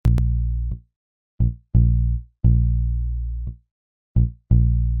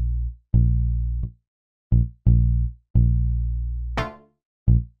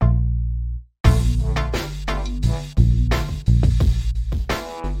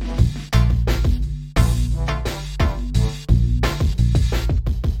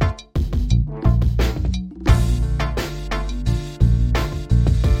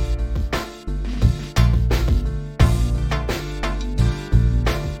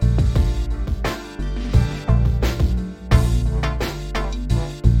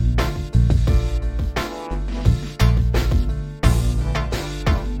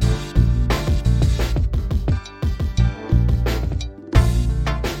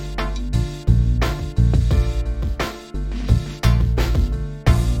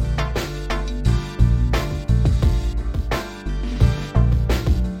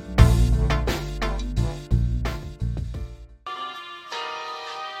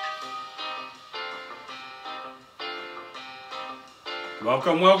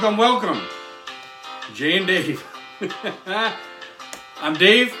Welcome, welcome, welcome. Jay and Dave. I'm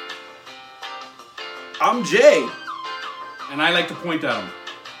Dave. I'm Jay. And I like to point at him.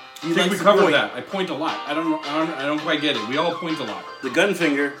 You I think we covered that. I point a lot. I don't quite get it. We all point a lot. The gun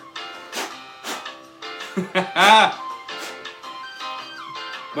finger. But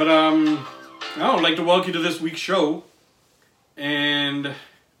I would like to welcome you to this week's show. And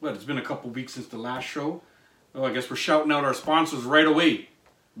it's been a couple weeks since the last show. Oh, I guess we're shouting out our sponsors right away.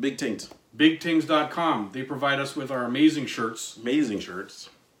 Big Tings. BigTings.com. They provide us with our amazing shirts. Amazing shirts.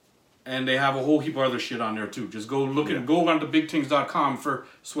 And they have a whole heap of other shit on there too. Just go look and go onto BigTings.com for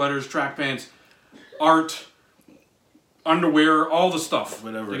sweaters, track pants, art, underwear, all the stuff.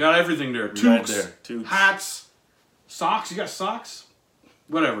 Whatever. They got everything there. Toques, hats, socks. You got socks?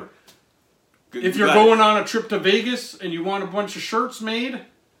 Whatever. Good, if you're going on a trip to Vegas and you want a bunch of shirts made,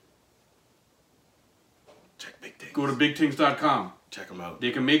 check Big Tings. Go to BigTings.com. Check them out.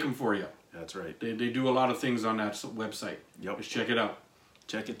 They can make them for you. That's right. They do a lot of things on that website. Yep. Just check it out.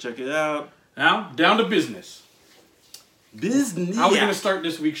 Check it out. Now, down to business. Business. How are we going to start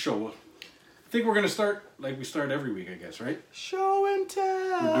this week's show? I think we're going to start like we start every week, I guess, right? Show and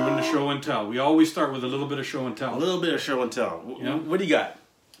tell. We're doing the show and tell. We always start with a little bit of show and tell. A little bit of show and tell. Yeah. What do you got?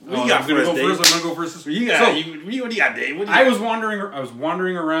 What do you got for us, Dave? I'm going to go first this week. You got, what do you got, Dave? What do you I got? was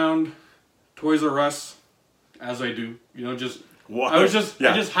wandering around Toys R Us, as I do. I just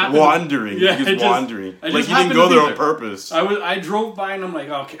happened wandering. To, wandering. Like you didn't go there on purpose. I drove by and I'm like,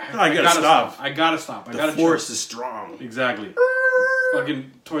 okay, I gotta stop. I gotta stop. The force is strong. Exactly.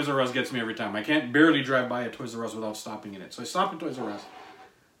 Fucking Toys R Us gets me every time. I can't barely drive by a Toys R Us without stopping in it. So I stopped at Toys R Us,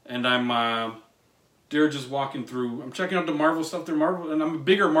 and I'm they're just walking through. I'm checking out the Marvel stuff. They're Marvel, and I'm a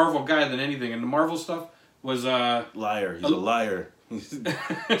bigger Marvel guy than anything. And the Marvel stuff was liar. He's a liar.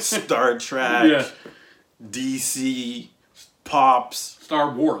 Star Trek, DC. Pops.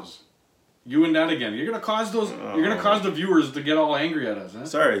 Star Wars. You and that again. You're gonna cause those. You're gonna cause the viewers to get all angry at us. Huh?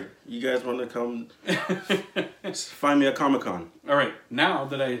 Sorry, you guys want to come find me at Comic-Con? All right. Now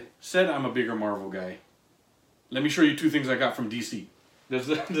that I said I'm a bigger Marvel guy, let me show you two things I got from DC.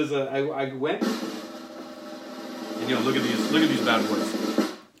 I went. And look at these bad boys.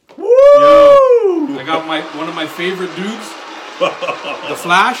 Woo! I got one of my favorite dudes, the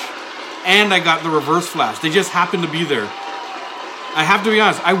Flash, and I got the Reverse Flash. They just happened to be there. I have to be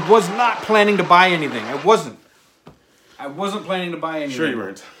honest, I was not planning to buy anything. I wasn't planning to buy anything. Sure you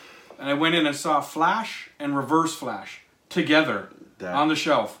weren't. And I went in and saw Flash and Reverse Flash together on the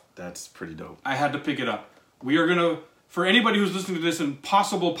shelf. That's pretty dope. I had to pick it up. We are going to, for anybody who's listening to this in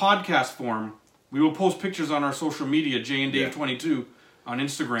possible podcast form, we will post pictures on our social media, Jay and Dave 22 on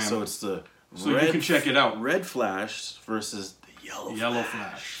Instagram. So it's the you can check it out. Red Flash versus the yellow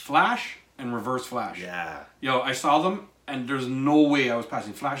Flash. Flash and Reverse Flash. Yeah. I saw them. And there's no way I was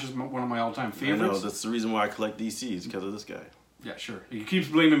passing. Flash is one of my all-time favorites. I know, that's the reason why I collect DCs, because of this guy. Yeah, sure. He keeps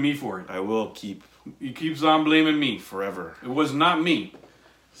blaming me for it. I will keep. He keeps on blaming me. Forever. It was not me.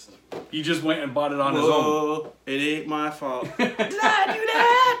 He just went and bought it on his own. It ain't my fault. Did I do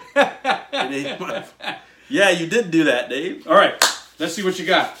that? It ain't my fault. Yeah, you did do that, Dave. All right, let's see what you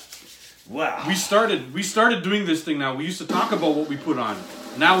got. Wow. We started doing this thing now. We used to talk about what we put on.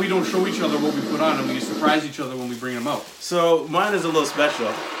 Now we don't show each other what we put on, and we surprise each other when we bring them out. So mine is a little special.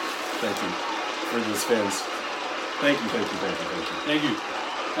 Thank you for those fans. Thank you.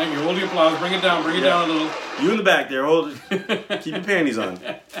 Hold the applause. Bring it down. Bring it down a little. You in the back there. Hold it. Keep your panties on.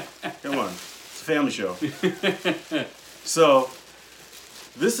 Come on. It's a family show. So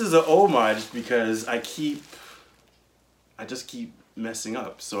this is an homage because I just keep messing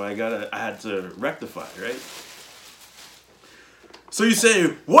up. So I had to rectify, right? So you say,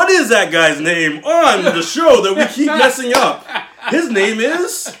 what is that guy's name on the show that we keep messing up? His name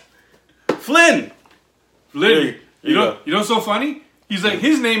is Flim. Flim. You know what's so funny? He's like,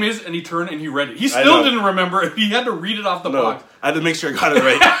 his name is, and he turned and he read it. He still didn't remember it. He had to read it off the box. I had to make sure I got it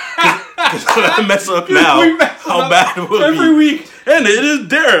right. Because when I mess up now, how bad it will be. Every week. And it is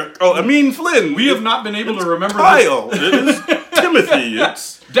Derek. Flynn. We have not been able to remember Kyle. This. It is Timothy.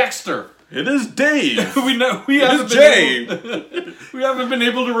 It's Dexter. It is Dave. We haven't been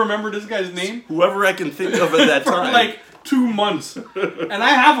able to remember this guy's name. Whoever I can think of at that for time. Like 2 months. And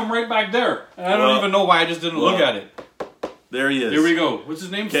I have him right back there. And I don't even know why I just didn't look at it. There he is. There we go. What's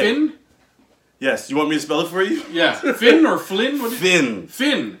his name? Finn? Yes. You want me to spell it for you? Yeah. Finn or Flynn? Finn.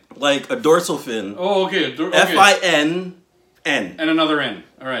 Finn. Like a dorsal fin. Oh, okay. F-I-N-N. And another N.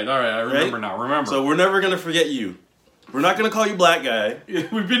 All right. I remember now. Remember. So we're never going to forget you. We're not going to call you black guy.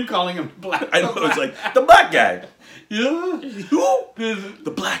 We've been calling him black. I know. It's like, the black guy. Yeah.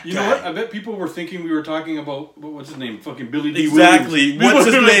 The black guy. You know what? I bet people were thinking we were talking about, what's his name? Fucking Billy D. Exactly. Williams.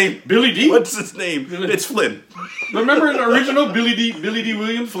 What's his name? Billy D? What's his name? It's Flynn. Remember in the original Billy D.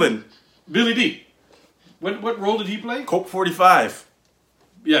 Williams? Flynn. Billy D. What role did he play? Colt 45.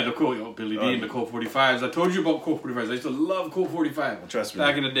 Yeah, the Colt, Billy D and the Colt 45s. I told you about Colt 45s. I used to love Colt 45. Trust me.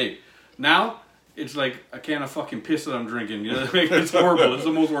 Back in the day. Now, it's like a can of fucking piss that I'm drinking. You know? It's horrible. It's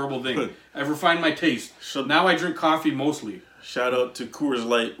the most horrible thing. I've refined my taste. Now I drink coffee mostly. Shout out to Coors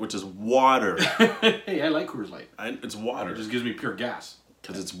Light, which is water. Hey, I like Coors Light. It's water. It just gives me pure gas.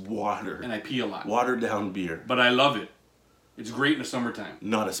 Because it's water. And I pee a lot. Watered down beer. But I love it. It's great in the summertime.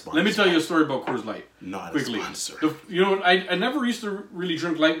 Not a sponsor. Let me tell you a story about Coors Light. Not quickly. A sponsor. You know, I never used to really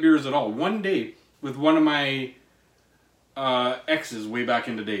drink light beers at all. One day, with one of my exes way back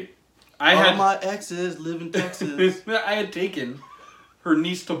in the day, all my exes live in Texas. I had taken her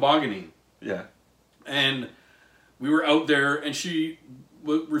niece tobogganing. Yeah. And we were out there, and she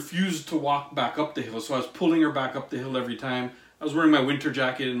refused to walk back up the hill, so I was pulling her back up the hill every time. I was wearing my winter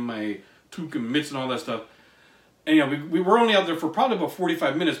jacket and my toque and mitts and all that stuff. And yeah, we were only out there for probably about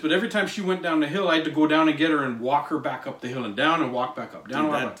 45 minutes, but every time she went down the hill, I had to go down and get her and walk her back up the hill and down and walk back up. Down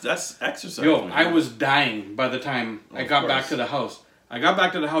and walk back. That's exercise. Yo, I was dying by the time I got back to the house. I got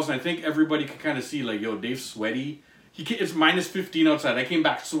back to the house, and I think everybody could kind of see, like, yo, Dave's sweaty. It's minus 15 outside. I came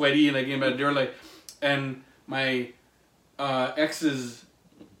back sweaty, and I came back there, like, and my ex's,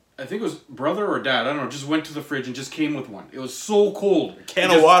 I think it was brother or dad, I don't know, just went to the fridge and just came with one. It was so cold. A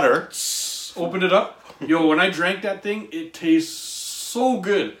can of water. Opened it up. Yo, when I drank that thing, it tastes so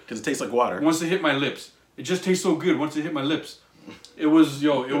good. Because it tastes like water. Once it hit my lips. It just tastes so good once it hit my lips. It was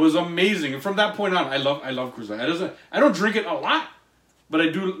amazing. And from that point on, I love Coors Light. I don't drink it a lot, but I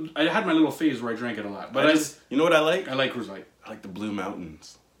do. I had my little phase where I drank it a lot. But you know what I like? I like Coors Light. I like the Blue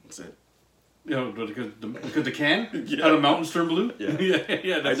Mountains. That's it. You know, because the can out of mountains turn blue. Yeah,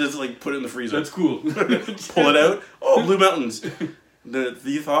 yeah. I just like put it in the freezer. That's cool. Pull it out. Oh, Blue Mountains. The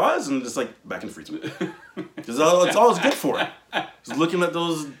thaws and just like back in the freezer. Because it's all it's good for. Just looking at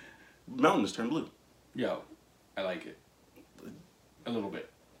those mountains turn blue. Yo, I like it. A little bit.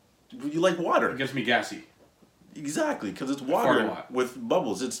 You like water. It gets me gassy. Exactly, because it's I fart a water lot. with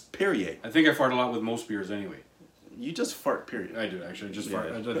bubbles. It's Perrier. I think I fart a lot with most beers anyway. You just fart, period. I do, actually. I Yeah.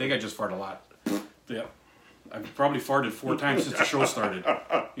 fart. I think I just fart a lot. Yeah. I've probably farted 4 times since the show started.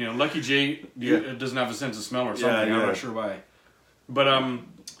 You know, Lucky J doesn't have a sense of smell or something. Yeah. I'm not sure why. But,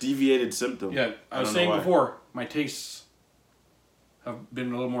 Deviated symptom. yeah, I was saying before, my tastes have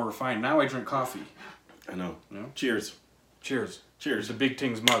been a little more refined. Now I drink coffee. I know. You know? Cheers. Cheers. Cheers. The Big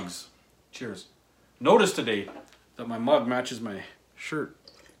Tings mugs. Cheers. Notice today that my mug matches my shirt.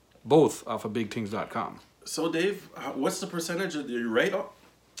 Both off of BigTings.com. So, Dave, what's the percentage that you're right on?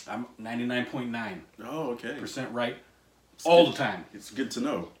 I'm 99.9% Oh, okay. right all the time. It's good to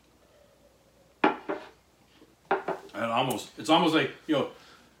know. It's almost like,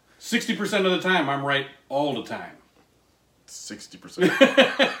 60% of the time I'm right all the time.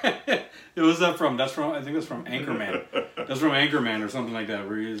 60%. It was that from? I think that's from Anchorman. That's from Anchorman or something like that,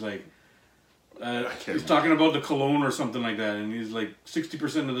 where he's like, he's talking about the cologne or something like that, and he's like,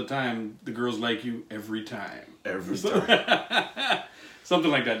 60% of the time the girls like you every time. Every time.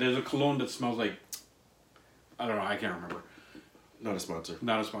 Something like that. There's a cologne that smells like, I don't know, I can't remember. Not a sponsor.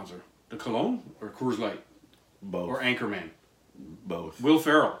 Not a sponsor. The cologne or Coors Light? Both. Or Anchorman? Both. Will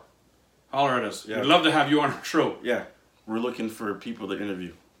Ferrell. Holler at us. Yeah. We'd love to have you on our show. Yeah. We're looking for people to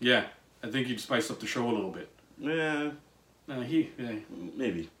interview. Yeah. I think you'd spice up the show a little bit. Yeah.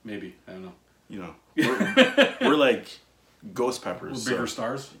 Maybe. I don't know. You know. We're like ghost peppers. We're bigger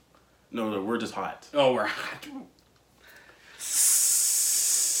stars? No, we're just hot. Oh, we're hot.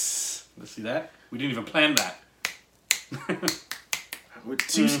 Let's see that? We didn't even plan that. With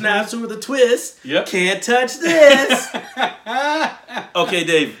 2 snaps with a twist. Yep. Can't touch this. Okay,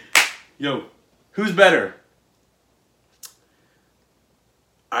 Dave. Yo. Who's better?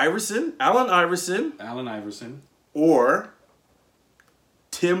 Allen Iverson, or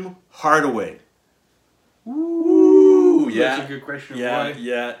Tim Hardaway? Ooh, yeah. That's a good question. Yeah.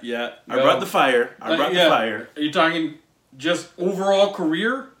 I brought the fire. The fire. Are you talking just overall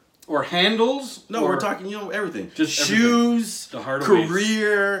career or handles? No, we're talking, everything. Just shoes, the Hardaways.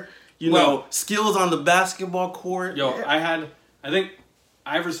 Career, skills on the basketball court. I think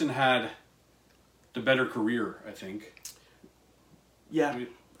Iverson had the better career, I think. Yeah.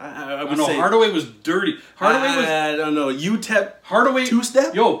 I would say Hardaway was dirty. I don't know. UTEP. Hardaway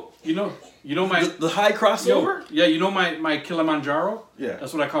 2-step. Yo, you know my the high crossover. My Kilimanjaro. Yeah,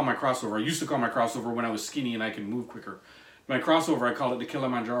 that's what I call my crossover. I used to call my crossover when I was skinny and I could move quicker. My crossover, I call it the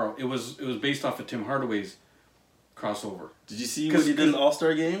Kilimanjaro. It was based off of Tim Hardaway's crossover. Did you see what he did in the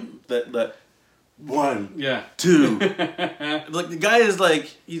All-Star game? That 1, Yeah. 2. Like the guy is like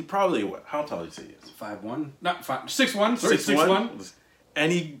he's probably what? How tall do you say he is? 5'1", not 6'1". Sorry, 6'1",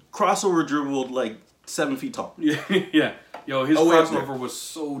 and he crossover dribbled like 7 feet tall. Yeah, yeah. Yo, his crossover was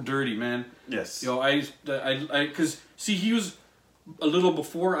so dirty, man. Yes. Yo, I, because see, he was a little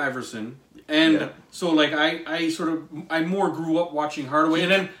before Iverson, and so like I more grew up watching Hardaway,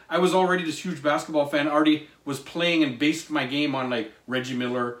 and then I was already this huge basketball fan. Already was playing and based my game on like Reggie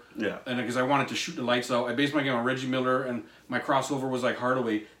Miller. Yeah. And because I wanted to shoot the lights out, I based my game on Reggie Miller, and my crossover was like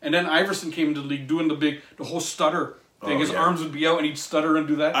Hardaway. And then Iverson came into the league doing the whole stutter thing. His arms would be out and he'd stutter and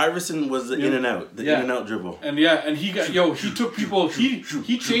do that. Iverson was the in and out, in and out dribble. And and he got he took people he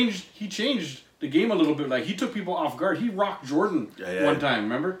changed the game a little bit. Like he took people off guard. He rocked Jordan one time,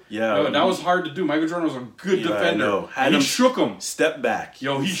 remember? Yeah. Yo, that was hard to do. Michael Jordan was a good defender. I know. And he shook him. Step back.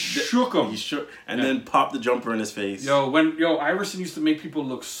 Yo, he shook him. He shook and then popped the jumper in his face. Yo, Iverson used to make people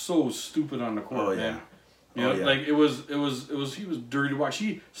look so stupid on the court, man. You know, like it was he was dirty to watch.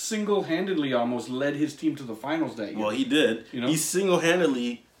 He single-handedly almost led his team to the finals that year. Well, he did. You know? He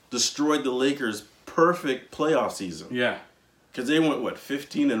single-handedly destroyed the Lakers' perfect playoff season. Yeah. Cuz they went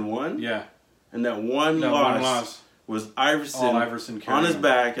 15-1? Yeah. And that one loss was Iverson, all Iverson on his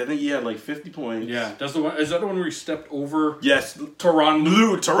back. I think he had like 50 points. Yeah. That's the one. Is that the one where he stepped over? Yes. Tyronn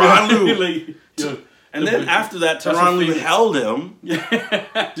Lue. And then after that, Tyronn Lue held him. Yeah.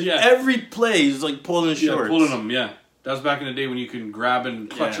 Every play, he's like pulling his shorts. Pulling him, yeah. That was back in the day when you can grab and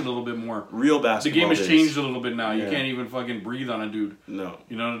clutch a little bit more. Real basketball. The game has changed a little bit now. You can't even fucking breathe on a dude. No.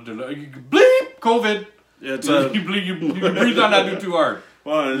 You know, you bleep, COVID. Yeah, it's you breathe on that dude too hard.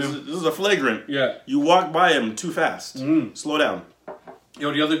 Well, this is a flagrant. Yeah. You walk by him too fast. Slow down.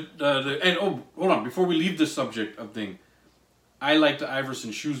 Yo, hold on. Before we leave this subject of thing, I liked the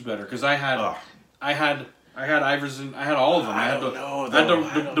Iverson shoes better because I had Iverson. I had all of them. I had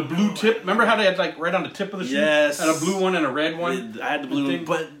the blue tip. Remember how they had like right on the tip of the shoe? Yes. I had a blue one and a red one. I had the blue one,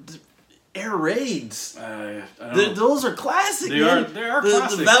 but Air Raids. Those are classic. They are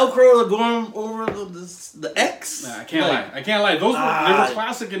classic. The Velcro going over the X. Nah, I can't lie. Those they were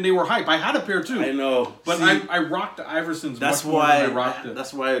classic and they were hype. I had a pair too. I know. But I rocked the Iversons much more than I rocked it.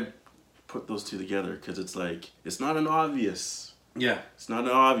 That's why I put those two together, because it's like it's not an obvious. Yeah. It's not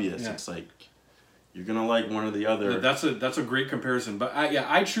an obvious. Yeah. It's like you're gonna like one or the other. That's a great comparison. But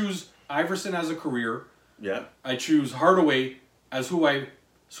I choose Iverson as a career. Yeah. I choose Hardaway as who I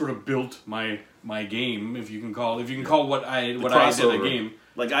sort of built my game, if you can call what I did a game.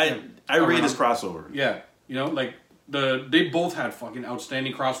 Like I rate his crossover. Yeah, you know, like they both had fucking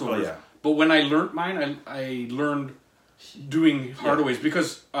outstanding crossovers. Oh, yeah. But when I learned mine, I learned doing Hardaway's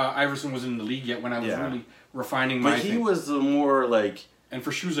because Iverson was in the league yet when I was really refining my thing. But he was the more like and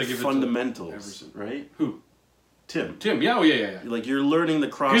for shoes I give fundamentals, it to Iverson. Right? Who? Tim. Yeah. Like you're learning the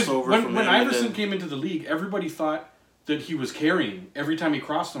crossover when Iverson came into the league, everybody thought that he was carrying every time he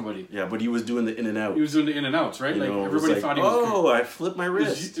crossed somebody. Yeah, but he was doing the in and out. He was doing the in and outs, right? Everybody thought he was. Oh, I flipped my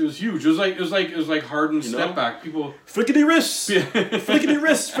wrist. It was huge. It was like Harden step back. People flickety wrist, flickety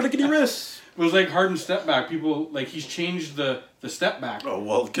wrist, flickety wrist. It was like Harden step back. People like he's changed the step back. Oh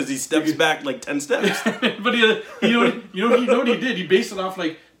well, because he steps back like 10 steps. But you know what he did? He based it off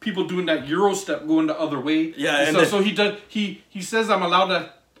like people doing that Euro step going the other way. Yeah, so he does. He says I'm allowed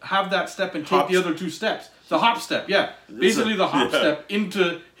to have that step and take the other two steps. The hop step, yeah. Basically the hop step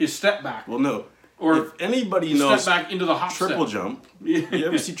into his step back. Well, no. Or if anybody knows step back into the hop triple jump. You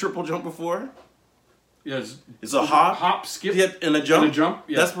ever see triple jump before? Yeah. It's a hop, skip, and a jump.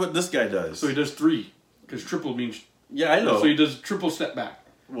 Yeah. That's what this guy does. So he does 3. Because triple means... Yeah, I know. So he does triple step back.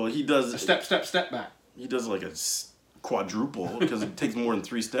 Well, he does... A step back. He does like a quadruple because it takes more than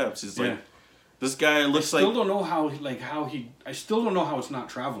 3 steps. It's like... This guy looks like... I still don't know how I still don't know how it's not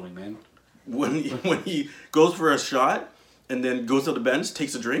traveling, man. When he goes for a shot and then goes to the bench,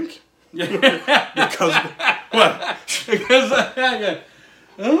 takes a drink. Yeah. Because what? Because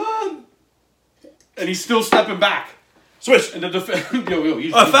and he's still stepping back. Switch. And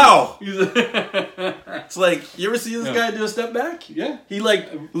the a foul. It's like, you ever see this guy do a step back? Yeah. He like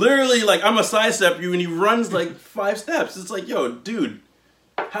literally like I'm a sidestep you and he runs like 5 steps. It's like, yo, dude,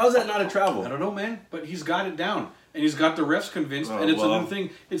 how is that not a travel? I don't know, man, but he's got it down. And he's got the refs convinced, and it's a new thing.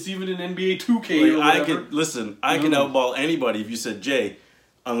 It's even in NBA 2K or whatever. I could outball anybody if you said, Jay,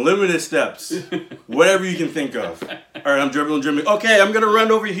 unlimited steps, whatever you can think of. All right, I'm dribbling. Okay, I'm going to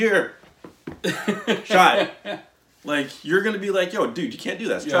run over here. Shot. Like, you're going to be like, yo, dude, you can't do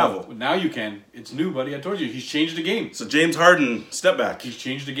that. It's travel. Well, now you can. It's new, buddy. I told you. He's changed the game. So James Harden, step back. He's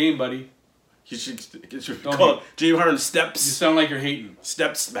changed the game, buddy. You should call it James Harden steps. You sound like you're hating.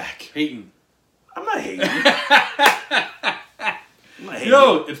 Steps back. Hating. I'm not hating.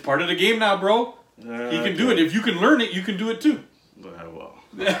 Yo, it's part of the game now, bro. He can do it. If you can learn it, you can do it too. Well.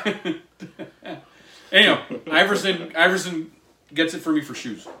 Anyhow, Iverson gets it for me for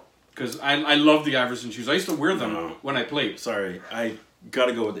shoes. Because I love the Iverson shoes. I used to wear them when I played. Sorry, I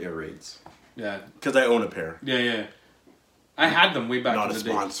gotta go with the Air Raids. Yeah. Because I own a pair. Yeah. I had them way back Not in the a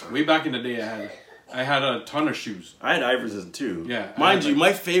sponsor. day. Way back in the day, I had a ton of shoes. I had Iversons too. Yeah. Mind you,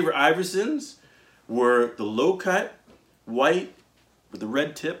 my favorite Iversons were the low cut, white, with the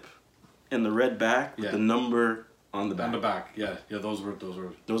red tip, and the red back with the number on the back. On the back, yeah. Those were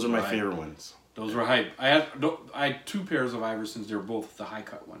my favorite ones. Those were hype. I had 2 pairs of Iversons. They were both the high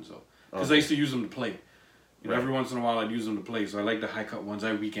cut ones though, because I used to use them to play. Every once in a while I'd use them to play. So I like the high cut ones. I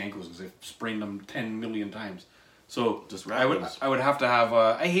have weak ankles because I sprained them 10 million times. So just I would have to have.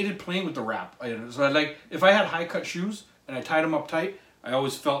 I hated playing with the wrap. So I like if I had high cut shoes and I tied them up tight, I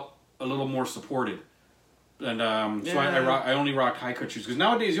always felt a little more supported. And so I only rock high cut shoes because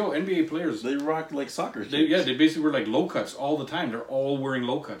nowadays, NBA players they rock like soccer shoes. They basically wear like low cuts all the time. They're all wearing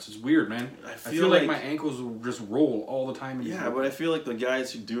low cuts. It's weird, man. I feel like my ankles will just roll all the time. But I feel like the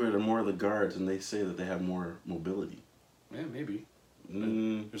guys who do it are more the guards, and they say that they have more mobility. Yeah, maybe.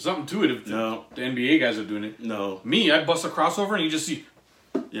 There's something to it if the NBA guys are doing it. No. Me, I'd bust a crossover and you just see,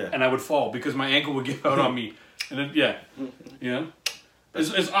 and I would fall because my ankle would give out on me, and then It's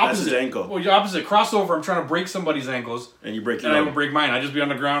opposite. That's his ankle. Well, you're opposite. Crossover, I'm trying to break somebody's ankles. And you break your own. And I would break mine. I'd just be on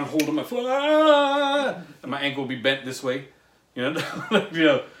the ground holding my foot. And my ankle would be bent this way.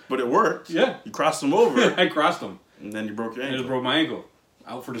 But it worked. Yeah. You crossed them over. I crossed them. And then you broke your ankle. I just broke my ankle.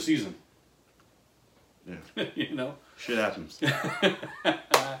 Out for the season. Yeah. Shit happens.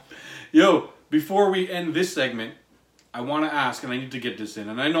 Yo, before we end this segment, I want to ask, and I need to get this in,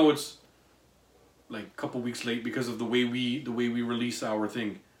 and I know it's like a couple weeks late because of the way we release our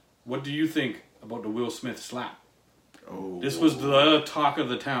thing. What do you think about the Will Smith slap? Oh, this was the talk of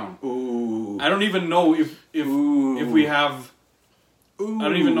the town. Ooh. I don't even know if we have. Ooh. I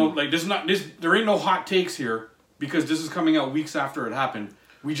don't even know. Like there ain't no hot takes here because this is coming out weeks after it happened.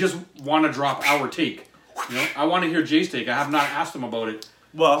 We just want to drop our take. I want to hear Jay's take. I have not asked him about it.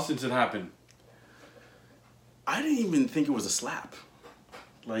 Since it happened. I didn't even think it was a slap.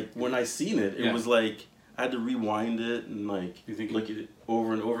 Like when I seen it, it was like I had to rewind it and like look at it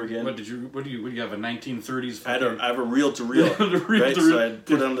over and over again. What do you have, a 1930s? I have a reel to reel. Right? So I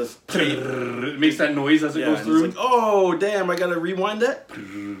put on this tape. It makes that noise as it goes through. It's like, oh damn, I gotta rewind that.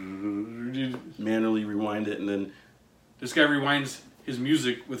 Manually rewind it, and then this guy rewinds his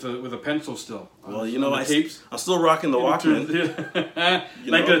music with a pencil still. Well, I'm still rocking the Walkman.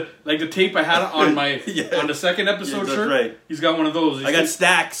 like the tape I had on my on the second episode shirt. Right. He's got one of those. I got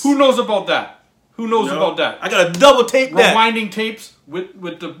stacks. Who knows about that? Who knows about that? I got a double tape that. Rewinding tapes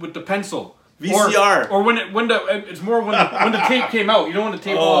with the pencil. VCR. Or when the tape came out. You know when the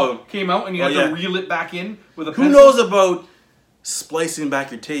tape all came out and you had to reel it back in with a pencil? Who knows about splicing back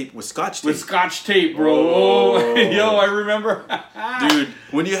your tape with Scotch tape? With Scotch tape, bro. Oh. Yo, I remember. Dude,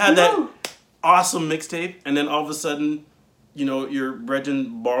 when you had that awesome mixtape and then all of a sudden, your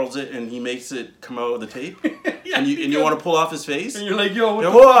brethren borrows it and he makes it come out of the tape and you want to pull off his face. And you're like, yo,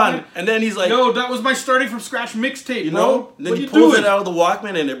 hold on. And then he's like, yo, that was my starting from scratch mixtape, bro. And then he pulls it out of the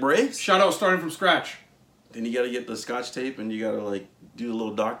Walkman and it breaks. Shout out starting from scratch. Then you got to get the Scotch tape and you got to like do a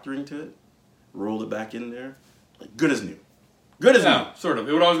little doctoring to it. Roll it back in there. Like good as new. Good as new. Sort of.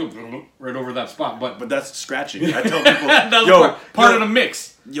 It would always go right over that spot, but that's scratching. I tell people, that's part of the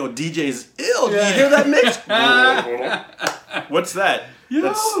mix. Yo, DJ's ill. Do you hear that mix? What's that? Yo.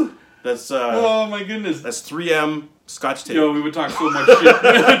 That's oh my goodness. That's 3M Scotch tape. Yo, we would talk so much shit.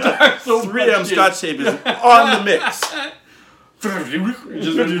 3M Scotch tape is on the mix.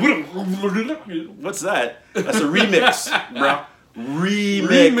 What's that? That's a remix, bro.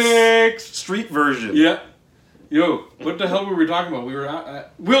 Remix. Street version. Yeah. Yo, what the hell were we talking about? We were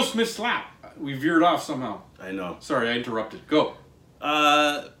at Will Smith slap. We veered off somehow. I know. Sorry, I interrupted. Go.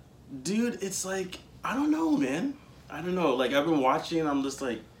 Dude, it's like, I don't know, man. I don't know. Like, I've been watching and I'm just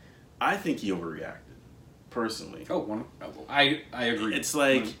like, I think he overreacted. Personally. I agree. It's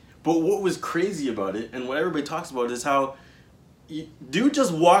like, but what was crazy about it and what everybody talks about is how dude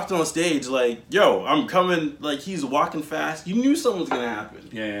just walked on stage like, yo, I'm coming. Like, he's walking fast. You knew something was going to happen.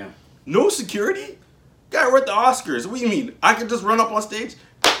 Yeah. No security? Guy, we're at the Oscars. What do you mean? I could just run up on stage?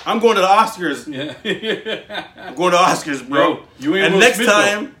 I'm going to the Oscars. Yeah. I'm going to Oscars, bro. You ain't and Will next Smith,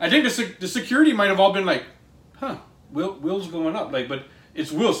 time, though. I think the security might have all been like, Will's going up. Like, but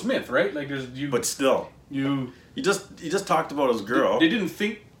it's Will Smith, right? Like, there's you. But still, you just talked about his girl. They didn't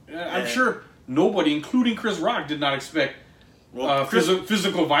think. I'm sure nobody, including Chris Rock, did not expect Well,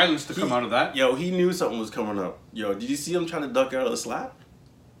 physical violence to come out of that. Yo, he knew something was coming up. Yo, did you see him trying to duck out of the slap?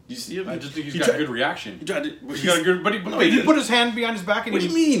 Did you see him? I just think he's got a good reaction. He tried to. He got a good, but he put his hand behind his back. And What do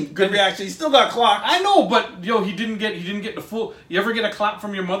you mean? Good reaction. He still got clocked. I know, but yo, he didn't get the full. You ever get a clap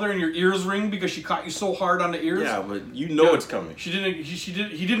from your mother and your ears ring because she caught you so hard on the ears? Yeah, but you know it's coming. She didn't.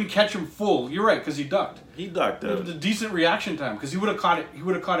 He didn't catch him full. You're right, because he ducked. He ducked. It was a decent reaction time because he would have caught it. He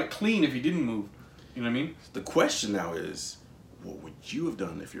would have caught it clean if he didn't move. You know what I mean? The question now is, what would you have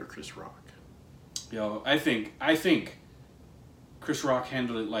done if you're Chris Rock? Yo, I think Chris Rock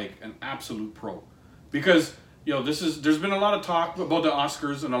handled it like an absolute pro, because there's been a lot of talk about the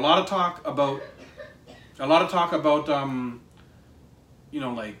Oscars and a lot of talk about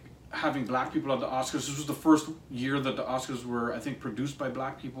like having black people at the Oscars. This was the first year that the Oscars were, I think, produced by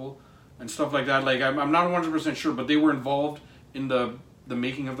black people and stuff like that. Like I'm not 100% sure, but they were involved in the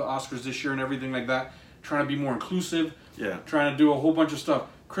making of the Oscars this year and everything like that, trying to be more inclusive. Yeah. Trying to do a whole bunch of stuff.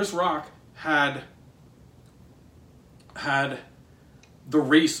 Chris Rock had the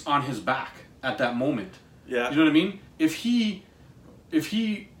race on his back at that moment. Yeah. You know what I mean? If he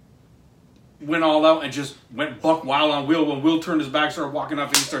went all out and just went buck wild on Will, when Will turned his back, started walking up,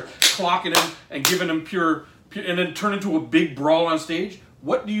 and he started clocking him and giving him pure, and then turned into a big brawl on stage,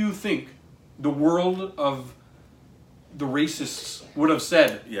 what do you think the world of the racists would have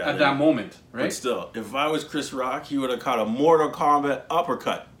said at that moment, right? But still, if I was Chris Rock, he would have caught a Mortal Kombat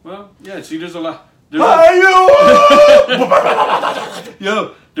uppercut. Well, yeah, see, there's a lot...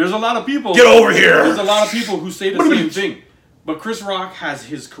 Yo, there's a lot of people... Get over here! There's a lot of people who say the same thing. But Chris Rock has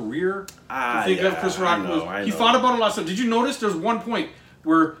his career to think of. Chris Rock he thought about a lot of stuff. Did you notice there's one point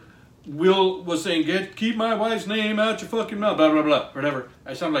where Will was saying, keep my wife's name out your fucking mouth, blah, blah, blah, whatever.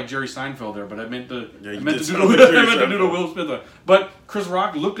 I sound like Jerry Seinfeld there, but I meant to do the Will Smith one. But Chris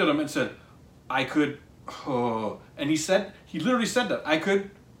Rock looked at him and said, I could, and he literally said that, I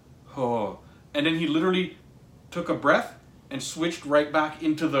could, and then he literally took a breath and switched right back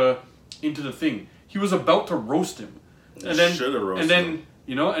into the thing. He was about to roast him. And then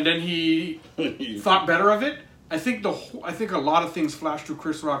he thought better of it. I think a lot of things flashed through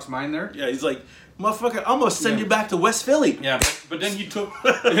Chris Rock's mind there. Yeah, he's like, motherfucker, I'm gonna send you back to West Philly. Yeah, but then he took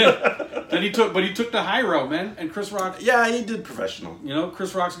the high route, man. And Chris Rock, yeah, he did professional.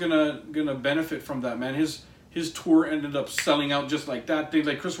 Chris Rock's gonna benefit from that, man. His tour ended up selling out just like that. Things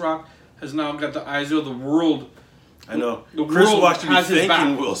like Chris Rock has now got the eyes of the world. I know. The Chris world Rock has his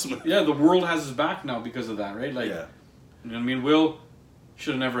back. Will Smith. Yeah, the world has his back now because of that, right? Like, yeah. You know what I mean? Will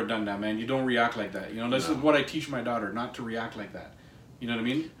should have never done that, man. You don't react like that. This is what I teach my daughter, not to react like that. You know what I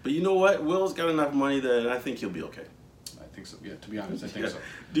mean? But you know what? Will's got enough money that I think he'll be okay. I think so. Yeah, to be honest, I think so.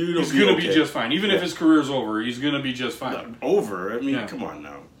 Dude, he's going to be just fine. Even if his career's over, he's going to be just fine. Not over? I mean, come on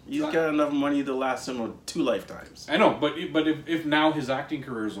now. He's got enough money to last him 2 lifetimes. I know, but if now his acting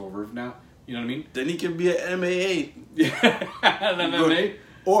career is over, if now, you know what I mean? Then he can be an MAA. Yeah, an MMA.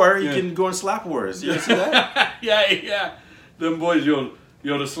 Or he can go in Slap Wars. You ever see that? Yeah. Them boys, the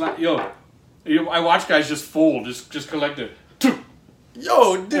slap, I watch guys just fold, just collect it.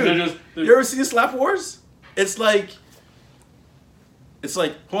 Yo, dude, you ever seen Slap Wars? It's like,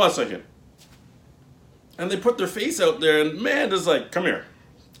 hold on a second. And they put their face out there, and man, just like, come here.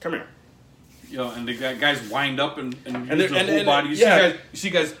 And the guys wind up and use their whole body. You see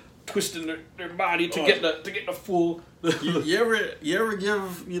guys twisting their body to get the full. you ever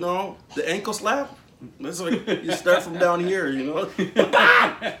give the ankle slap? That's like you start from down here, The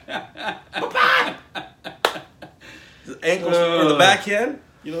ankles or the backhand,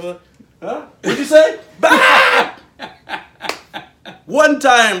 huh? What'd you say? One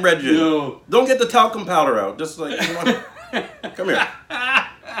time, Reggie. Don't get the talcum powder out. Just like come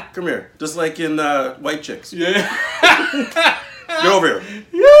here. Just like in White Chicks. Yeah. Get over here.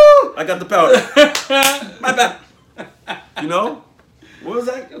 I got the powder. My bad. What was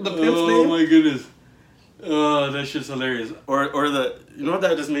that? The pimp's name? Oh my goodness. Oh, that shit's hilarious. Or you know what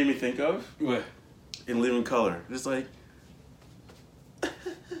that just made me think of? What? In Living Color. It's like,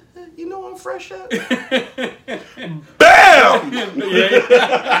 I'm fresh out. BAM!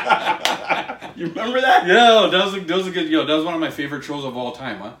 You remember that? Yeah, that was a good. That was one of my favorite shows of all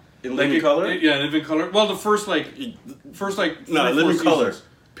time, huh? In Living Color? Yeah, Living Color. Well, the first Living Color.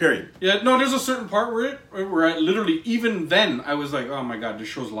 Period. Yeah, no, there's a certain part where I literally, even then, I was like, oh my god, this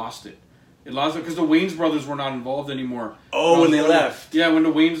show's lost it. It lost it because the Wayans brothers were not involved anymore. Oh, when they left. Yeah, when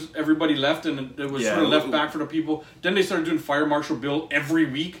the Wayans, everybody left and it was sort of left back for the people. Then they started doing Fire Marshal Bill every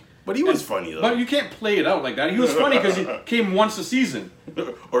week. But he was funny, though. But you can't play it out like that. He was funny because he came once a season.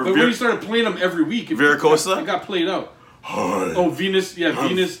 But when you started playing him every week, it got played out. Hi. Oh, Venus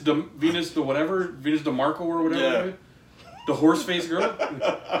DeMarco or whatever. Yeah. The horse face girl. Yeah.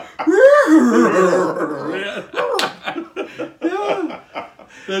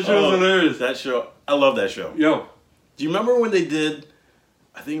 That show was hilarious. That show, I love that show. Yo. Do you remember when they did,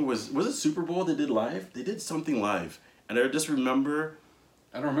 I think it was it Super Bowl they did live? They did something live. And I just remember.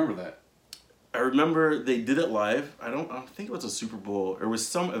 I don't remember that. I remember they did it live. I don't think it was a Super Bowl. Or it was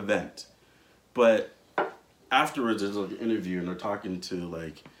some event. But afterwards there's like an interview and they're talking to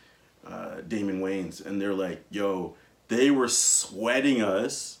like Damon Wayans. And they're like, yo, they were sweating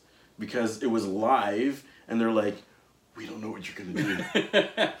us because it was live. And they're like, we don't know what you're going to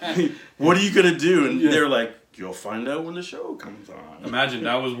do. What are you going to do? And they're like, you'll find out when the show comes on. Imagine,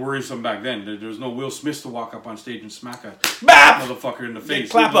 that was worrisome back then. There was no Will Smith to walk up on stage and smack a Bap! motherfucker in the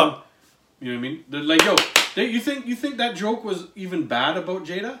face. Clap up. You know what I mean? They're like, yo, you think that joke was even bad about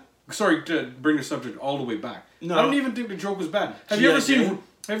Jada? Sorry to bring the subject all the way back. No. I don't even think the joke was bad. Have you ever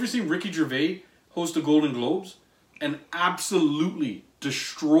seen Ricky Gervais host the Golden Globes and absolutely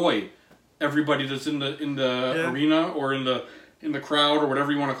destroy everybody that's in the arena or in the crowd or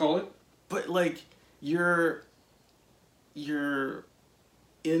whatever you want to call it? But like you're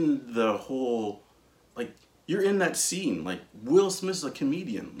in the whole, like you're in that scene. Like Will Smith's a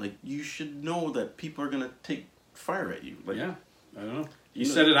comedian. Like you should know that people are gonna take fire at you. Like, yeah, I don't know. He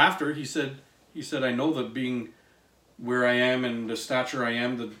said it after. He said I know that being where I am and the stature I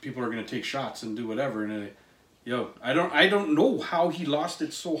am, that people are gonna take shots and do whatever. And I don't know how he lost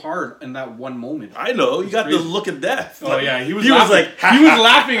it so hard in that one moment. I know. You got the look of death. Oh, like, yeah. He was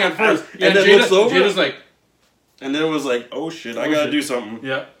laughing at first. Yeah, and then looks over. Jada's like... And then it was like, oh, shit, I got to do something.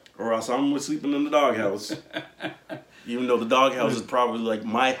 Yeah. Or else I'm sleeping in the doghouse. Even though the doghouse is probably like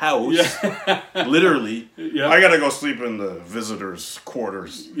my house. Yeah. Literally. Yeah. I got to go sleep in the visitors'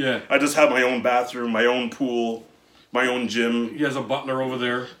 quarters. Yeah. I just have my own bathroom, my own pool. My own gym. He has a butler over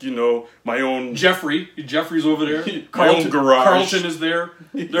there. You know, my own... Jeffrey's over there. My own garage. Carlton is there.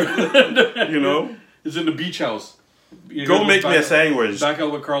 You know? It's in the beach house. Go make me a sandwich. Back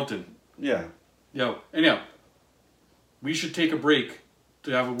out with Carlton. Yeah. Yo, anyhow, we should take a break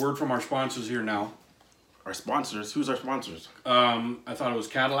to have a word from our sponsors here now. Our sponsors? Who's our sponsors? I thought it was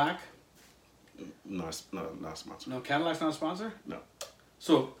Cadillac. No, not a sponsor. No, Cadillac's not a sponsor? No.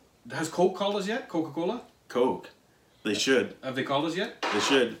 So, has Coke called us yet? Coca-Cola? Coke. They should. Have they called us yet? They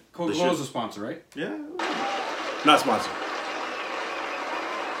should. Coca-Cola's a sponsor, right? Yeah. Not sponsored.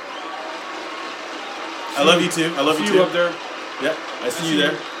 I love you too. I love you too. See you up there. Yeah, I see you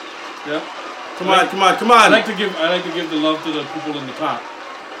there. Yeah. Come on. I like to give the love to the people in the top.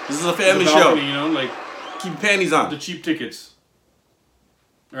 This is a family balcony, show. You know, like keep your panties on. The cheap tickets.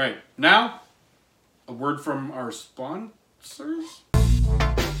 All right, now a word from our sponsors.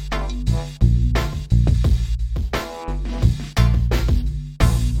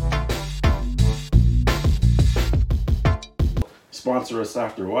 Sponsor us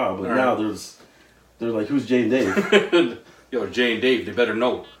after a while, but now they're like, who's Jay and Dave? Yo, Jay and Dave, they better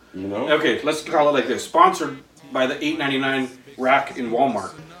know. You know? Okay, let's call it like this. Sponsored by the $8.99 rack in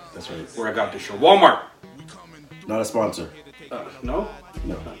Walmart. That's right. Where I got this show. Walmart. Not a sponsor. No?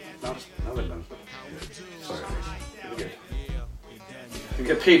 No. Not done. Sorry. You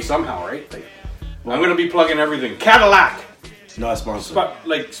get paid somehow, right? Like, I'm going to be plugging everything. Cadillac. Not a sponsor.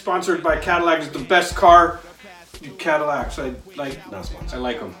 Sponsored by Cadillac. Is the best car. Cadillacs, I like. Not sponsored. I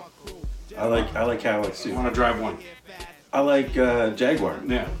like them. I like Cadillacs too. I want to drive one. I like Jaguar.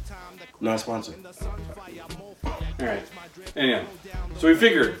 Yeah. Not a sponsor. All right. Anyhow, so we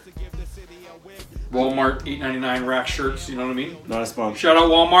figured Walmart $8.99 rack shirts. You know what I mean? Not a sponsor. Shout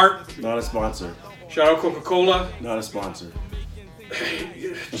out Walmart. Not a sponsor. Shout out Coca-Cola. Not a sponsor.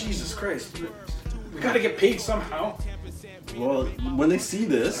 Jesus Christ, we got to get paid somehow. Well, when they see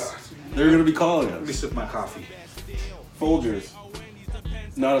this, they're gonna be calling us. Let me sip my coffee. Folgers.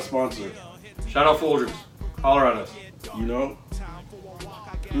 Not a sponsor. Shout out Folgers. Holler at us. You know?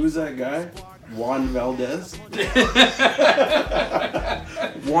 Who's that guy? Juan Valdez?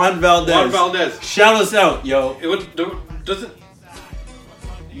 Juan Valdez. Shout us out, yo. Does it?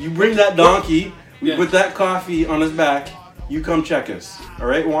 You bring that donkey with that coffee on his back. You come check us. All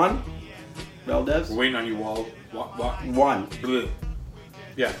right, Juan Valdez? We're waiting on you, Wall. Juan.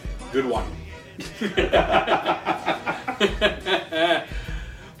 Yeah, good one.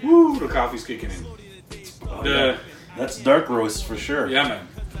 Woo, the coffee's kicking in. Yeah. That's dark roast for sure. Yeah, man.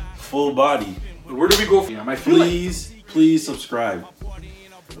 Full body. Where do we go from? Please subscribe.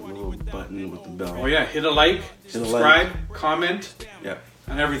 The little button with the bell. Oh yeah, hit a like, subscribe, comment, yeah,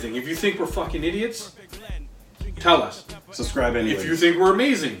 and everything. If you think we're fucking idiots, tell us. Subscribe anyway. If you think we're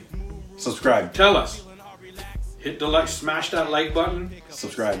amazing, subscribe. Tell us. Hit the like, smash that like button.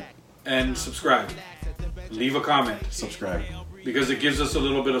 Subscribe. And subscribe. leave a comment. Subscribe. Because it gives us a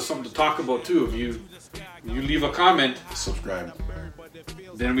little bit of something to talk about too. If you leave a comment, Subscribe.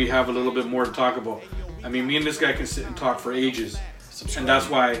 then we have a little bit more to talk about. I mean, me and this guy can sit and talk for ages. Subscribe. And that's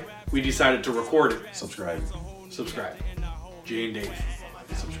why we decided to record it. Subscribe. Subscribe. Jay and Dave.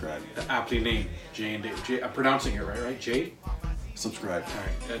 Subscribe. Aptly named Jay and Dave. Jay, I'm pronouncing it right? Jay? Subscribe. All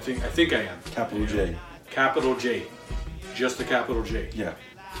right. I think I am. Capital J. Capital J. Just the capital J. Yeah.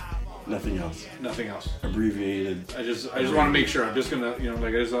 Nothing else. Nothing else. Abbreviated. I just want to make sure. I'm just gonna, I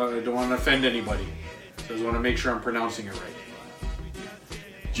don't want to offend anybody. So I just want to make sure I'm pronouncing it right.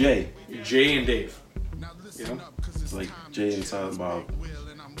 J. Jay and Dave. It's like Jay and Silent Bob,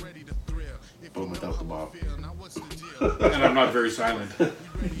 but without the Bob. And I'm not very silent.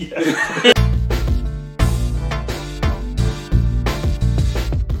 Yeah.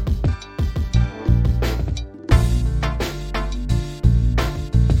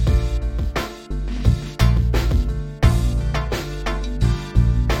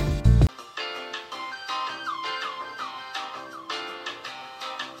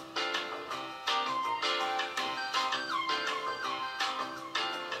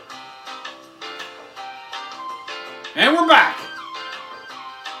 And we're back.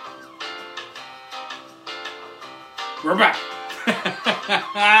 We're back.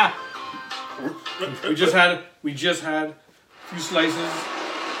 we just had a few slices.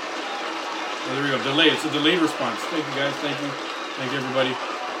 Oh, there we go. Delay. It's a delayed response. Thank you guys. Thank you. Thank you everybody.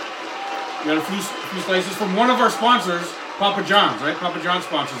 We got a few slices from one of our sponsors, Papa John's, right? Papa John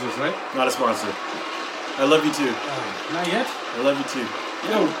sponsors us, right? Not a sponsor. I love you too. Not yet? I love you too.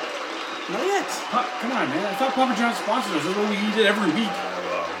 Yo, not yet. Come on, man. I thought Papa John sponsors us. That's what we eat it every week.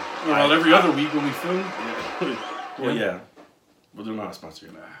 Well, every other week when we film. Well, yeah. But they're not a sponsor.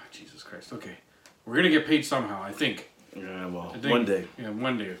 Jesus Christ. Okay. We're going to get paid somehow, I think. Yeah, well, one day. Yeah,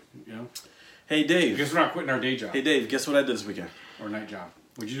 one day, Hey, Dave. I guess we're not quitting our day job. Hey, Dave, guess what I did this weekend? Or night job.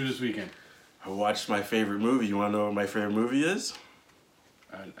 What'd you do this weekend? I watched my favorite movie. You want to know what my favorite movie is?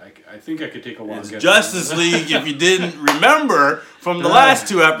 I think I could take a while. It's Justice League, if you didn't remember from the last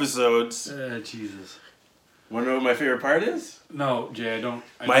two episodes. Jesus. Want to know what my favorite part is? No, Jay, I don't.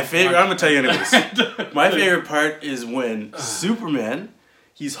 I'm going to tell you anyways. My favorite part is when Superman,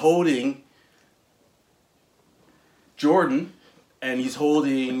 he's holding Jordan, and he's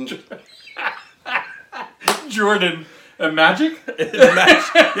holding... Jordan and Magic?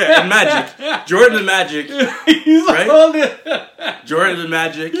 and Magic. Jordan and Magic. He's right? Holding... Jordan and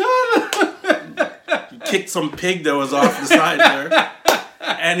Magic. He kicked some pig that was off the side there.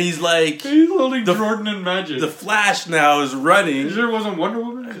 And he's like... He's holding Jordan and Magic. The Flash now is running. You sure it wasn't Wonder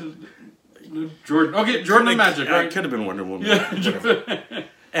Woman? Jordan. Okay, Jordan and Magic, right? It could have been Wonder Woman. Yeah.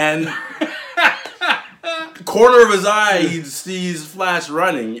 And... corner of his eye, he sees Flash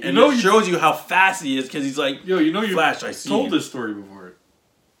running, and it shows you how fast he is because he's like, "Yo, you Flash, I see." Told this story before,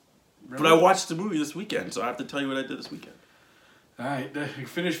 but I watched the movie this weekend, so I have to tell you what I did this weekend. All right,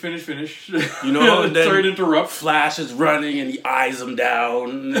 finish. You know, and then sorry to interrupt. Flash is running, and he eyes him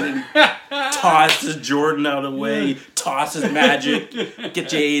down, and then he tosses Jordan out of the way, tosses Magic,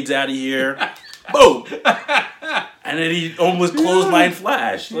 get your AIDS out of here, boom. And then he almost clotheslined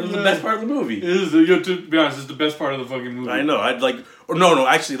Flash. That was the best part of the movie. To be honest, it's the best part of the fucking movie. I know.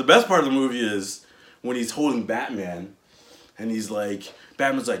 Actually, the best part of the movie is when he's holding Batman, and he's like,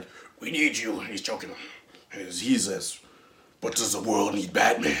 Batman's like, "We need you," and he's choking him. And he says, "But does the world need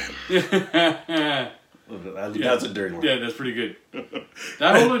Batman?" That's a dirty one. Yeah, that's pretty good. Wait,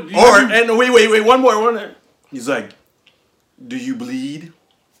 one more. He's like, "Do you bleed?"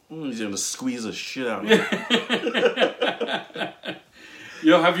 He's gonna squeeze the shit out of him.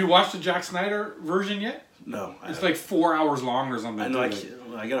 Yo, have you watched the Zack Snyder version yet? No. It's like 4 hours long or something. I know.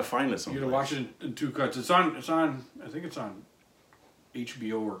 I gotta find it somewhere. You gotta watch it in two cuts. It's on. I think it's on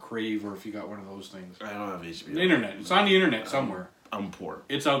HBO or Crave, or if you got one of those things. I don't have HBO. The internet. It's on the internet somewhere. I'm poor.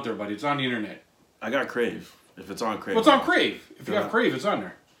 It's out there, buddy. It's on the internet. I got Crave. If it's on Crave. Well, it's on Crave. If you have Crave, it's on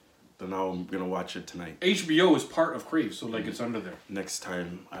there. Then now I'm gonna watch it tonight. HBO is part of Crave, so it's under there. Next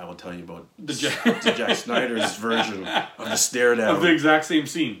time I will tell you about the Zack Snyder's version of the stare down. Of the exact same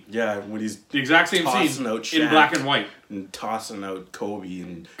scene. Yeah, when he's the exact same scene out Shaq in black and white. And tossing out Kobe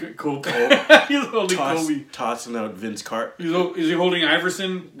and Kobe. He's holding Kobe. Tossing out Vince Carter. Is he holding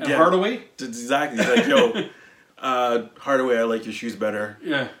Iverson and Hardaway? Exactly. He's like, "Yo, Hardaway, I like your shoes better."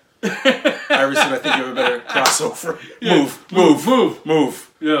 Yeah. Iverson, I think you have a better crossover. Yeah. Move.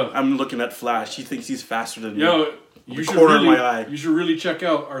 Yeah. I'm looking at Flash. He thinks he's faster than me. You should corner of my eye. You should really check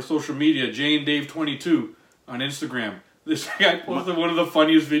out our social media, Jay and Dave 22 on Instagram. This guy posted one of the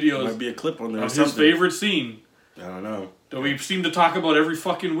funniest videos. Might be a clip on there. Of his favorite scene. I don't know. That we seem to talk about every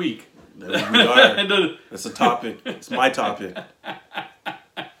fucking week. We are. It's a topic. It's my topic.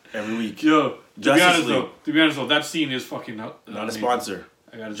 Every week. Yo, to be honest though, that scene is fucking not a sponsor.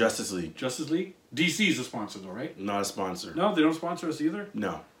 I got Justice League. Justice League? DC's a sponsor though, right? Not a sponsor. No, they don't sponsor us either?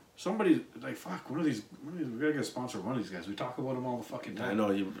 No. Somebody, like, fuck, one of these, we gotta get a sponsor of one of these guys. We talk about them all the fucking time. I know.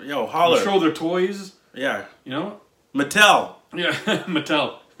 Yo, holler. We show their toys. Yeah. You know? Mattel. Yeah,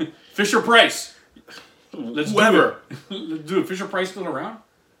 Mattel. Fisher Price. Whoever. Let's do it. Fisher Price still around?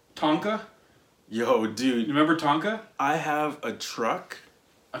 Tonka? Yo, dude. You remember Tonka? I have a truck.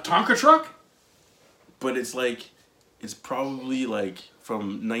 A Tonka truck? But it's probably like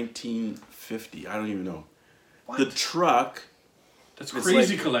from 1950. I don't even know. What? The truck. That's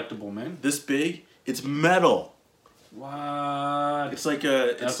crazy collectible, man. This big. It's metal. What? It's like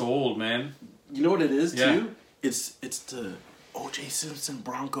That's old, man. You know what it is too? It's the O.J. Simpson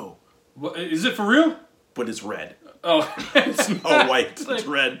Bronco. What, is it for real? But it's red. Oh, it's not white. It's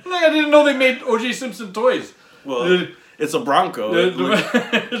red. Like, I didn't know they made O.J. Simpson toys. Well, it's a Bronco. You know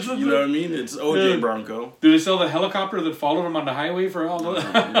what I mean? It's O.J. Bronco. Do they sell the helicopter that followed him on the highway for all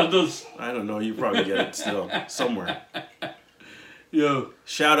those? I don't know. You probably get it still somewhere. Yo,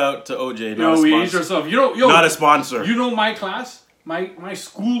 shout out to OJ. Yo, we aged ourselves. Not a sponsor. You know, my class, my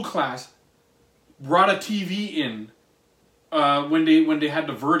school class, brought a TV in when they had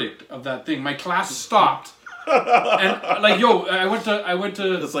the verdict of that thing. My class stopped, and I went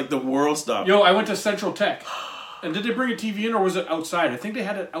to. It's like the world stopped. Yo, I went to Central Tech, and did they bring a TV in or was it outside? I think they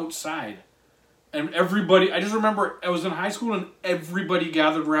had it outside, and everybody. I just remember I was in high school and everybody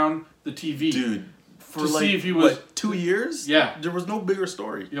gathered around the TV, dude. To see if he was 2 years? Yeah, there was no bigger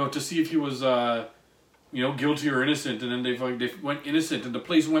story. To see if he was, guilty or innocent, and then they went innocent, and the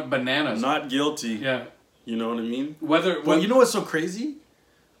place went bananas. Not guilty. Yeah, you know what I mean. Well, you know what's so crazy?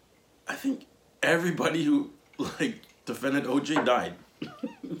 I think everybody who defended OJ died.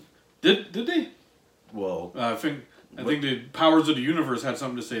 Did they? Well, I think the powers of the universe had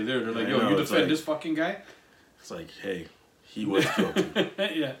something to say there. They're like, yo, you defend this fucking guy. It's like, hey, he was guilty.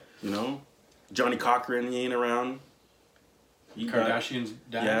 Yeah. You know. Johnny Cochran, he ain't around. Kardashian's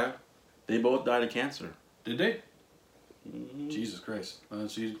dad? Yeah. They both died of cancer. Did they? Mm-hmm. Jesus Christ.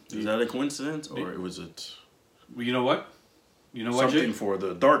 Is that a coincidence? Or was it... Well, you know what? You know what, Jay? Something for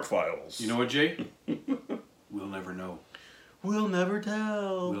the Dark Files. You know what, Jay? We'll never know. We'll never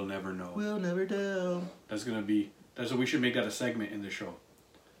tell. We'll never know. We'll never tell. That's what we should make that a segment in the show.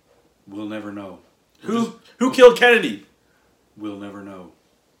 We'll never know. Who killed Kennedy? We'll never know.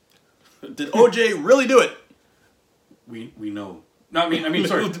 Did OJ really do it? We know. No, I mean,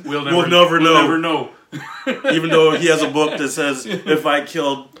 sorry. We'll never know. Even though he has a book that says, if I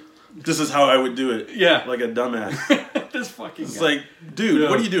killed, this is how I would do it. Yeah. Like a dumbass. This fucking guy. It's like, dude,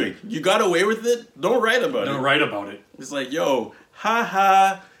 what are you doing? You got away with it? Don't write about it. Don't write about it. It's like, yo,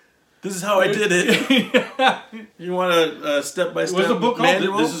 this is how I did it. You want a step-by-step What's the book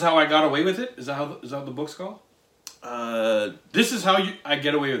manual? called? This is how I got away with it? Is that how the book's called? This is how I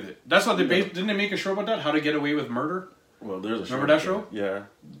get away with it. That's what didn't they make a show about that? How to Get Away with Murder? Well, there's a show. Remember that show? Yeah.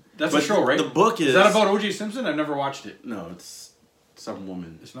 That's a show, right? The book is that about O.J. Simpson? I've never watched it. No, it's some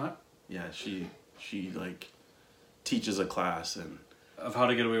woman. It's not? Yeah, she teaches a class of how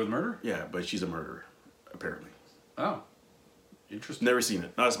to get away with murder? Yeah, but she's a murderer, apparently. Oh. Interesting. Never seen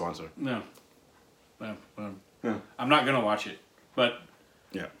it. Not a sponsor. No. I'm not gonna watch it. But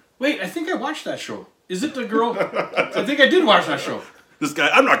yeah. Wait, I think I watched that show. Is it the girl? I think I did watch that show. This guy,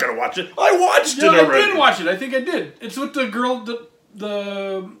 I'm not gonna watch it. I watched it already. I did watch it. I think I did. It's with the girl,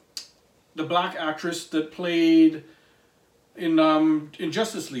 the black actress that played in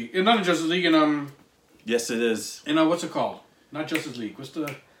Justice League. Not in Justice League. Yes, it is. In what's it called? Not Justice League. What's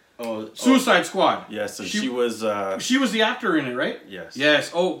the? Suicide Squad. Yes, and she was. She was the actor in it, right? Yes.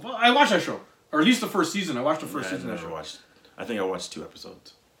 Yes. Oh, well, I watched that show, or at least the first season. I watched the first season. I think I watched 2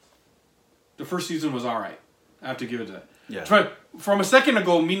 episodes. The first season was all right. I have to give it to that. Yeah. Try, from a second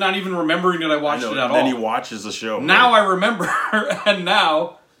ago, me not even remembering that I watched it at all. Then he watches the show. Now I remember, and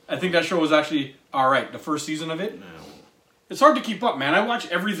now I think that show was actually all right. The first season of it. No. It's hard to keep up, man. I watch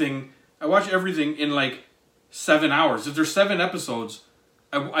everything in like 7 hours. If there's 7 episodes,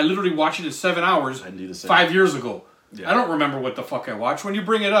 I literally watched it in 7 hours. I do the same. 5 years ago. Yeah. I don't remember what the fuck I watched. When you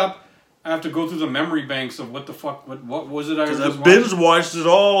bring it up, I have to go through the memory banks of what the fuck, what was it I was watching? Because I binge watched it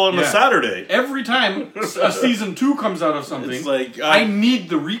all on a Saturday. Every time a season 2 comes out of something, it's like, I need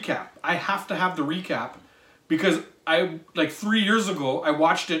the recap. I have to have the recap because 3 years ago, I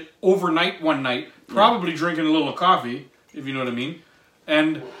watched it overnight one night, probably drinking a little coffee, if you know what I mean,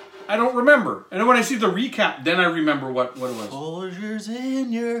 and I don't remember. And then when I see the recap, then I remember what it was. Folgers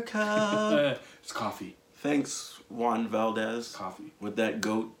in your cup. It's coffee. Thanks, Juan Valdez. Coffee. With that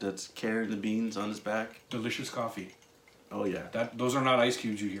goat that's carrying the beans on his back. Delicious coffee. Oh, yeah. Those are not ice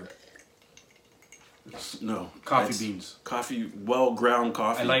cubes you hear. No. Coffee beans. Coffee, well ground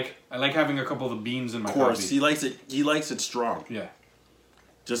coffee. I like having a couple of the beans in my coffee. Of course, coffee. he likes it strong. Yeah.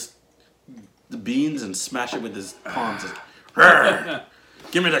 Just the beans and smash it with his palms.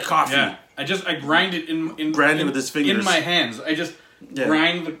 Give me the coffee. Yeah. I grind it grind it with his fingers. In my hands. I just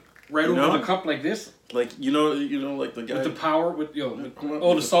grind over the cup like this. Like you know like the guy with the power with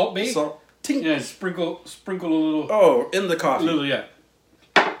the salt bait. Salt. Tink. Yeah, sprinkle a little. Oh, in the coffee. A little, yeah.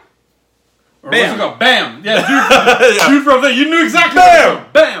 Or Bam. what's it called? Bam. Yeah, dude from there. You knew exactly. Bam.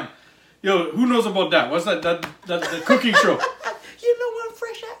 Bam. Yo, who knows about that? What's that? That the cooking show. You know I'm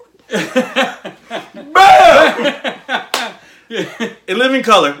fresh out. Bam. In Living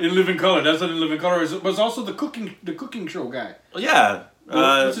Color. In Living Color. That's what In Living Color is. But it's also the cooking show guy. Yeah.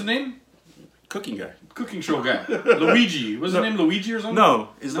 What's his name? Cooking guy. Cooking show guy. Luigi. Was his name Luigi or something? No.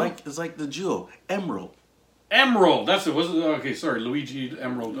 It's like the jewel. Emerald. Emerald. That's it. Okay, sorry. Luigi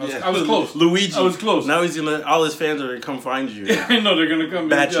Emerald. I was close. Luigi. I was close. Now all his fans are going to come find you. I know they're going to come.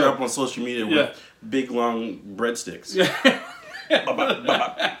 Batch you up on social media with big long breadsticks. Yeah.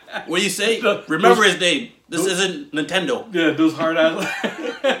 What do you say? Remember his name. This isn't Nintendo. Yeah, those hard ass.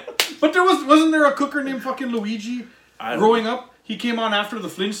 But wasn't there a cooker named fucking Luigi growing up? He came on after the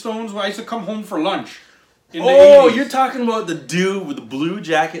Flintstones. I used to come home for lunch. Oh, you're talking about the dude with the blue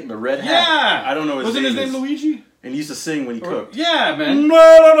jacket and the red hat. Yeah. I don't know Wasn't his name Luigi? And he used to sing when he cooked. Yeah, man.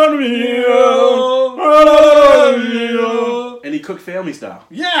 And he cooked family style.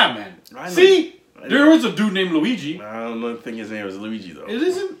 Yeah, man. See? There was a dude named Luigi. I don't think his name was Luigi, though. It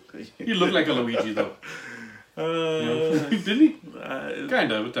isn't? He looked like a Luigi, though. Didn't he?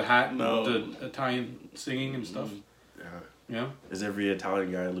 Kind of, with the hat and the Italian singing and stuff. Yeah. Is every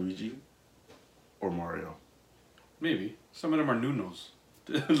Italian guy Luigi? Or Mario? Maybe. Some of them are Nunos.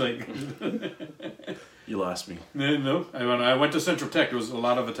 Like... You lost me. No. I went to Central Tech. There was a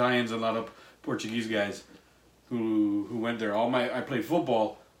lot of Italians and a lot of Portuguese guys who went there. I played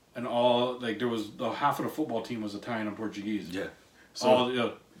football, and there was half of the football team was Italian and Portuguese. Yeah. So all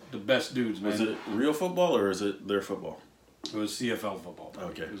the best dudes, man. Was it real football or is it their football? It was CFL football.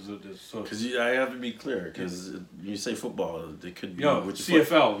 Okay. Because I have to be clear, because you say football, it could be with your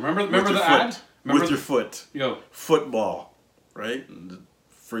CFL. Foot. Remember the ad? With your foot. Yo. Football, right?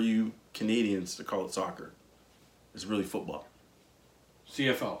 For you Canadians to call it soccer. It's really football.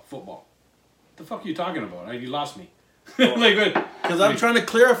 CFL, football. What the fuck are you talking about? You lost me. Because I'm trying to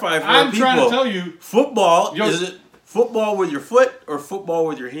clarify for I'm people. trying to tell you. Football, is it football with your foot or football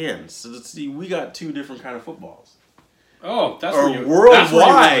with your hands? So see, we got two different kind of footballs. Oh, that's or where you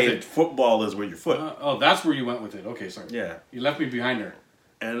worldwide football is with your foot. That's where you went with it. Okay, sorry. Yeah. You left me behind there.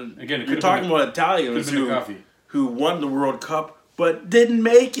 And again, you're talking about Italians who won the World Cup but didn't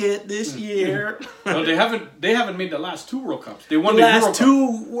make it this year. No, they haven't made the last two World Cups. They won the last Euro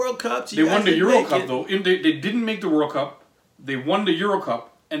two Cup. World Cups. They won the Euro Cup though. They didn't make the World Cup. They won the Euro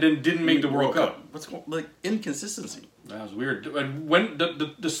Cup and then didn't make the World Cup. What's like inconsistency? That was weird. And when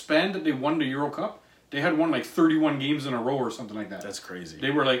the span that they won the Euro Cup, they had won like 31 games in a row or something like that. That's crazy.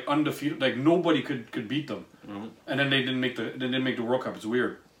 They were like undefeated. Like nobody could beat them. Mm-hmm. And then they didn't make the World Cup. It's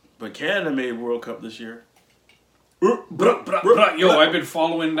weird. But Canada made World Cup this year. Yo, I've been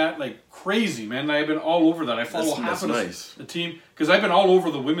following that like crazy, man. I've been all over that. I follow half of the team because I've been all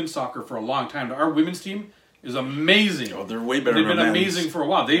over the women's soccer for a long time. Our women's team is amazing. Oh, they're way better. They've been amazing for a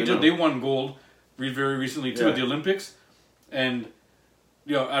while. They won gold very recently too at the Olympics, and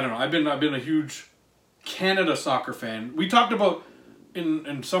I don't know. I've been a huge Canada soccer fan. We talked about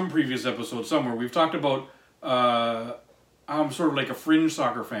in some previous episode somewhere. We've talked about I'm sort of like a fringe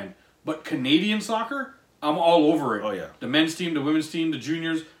soccer fan, but Canadian soccer, I'm all over it. Oh yeah. The men's team, the women's team, the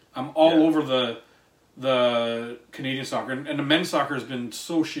juniors, I'm all over the Canadian soccer, and the men's soccer has been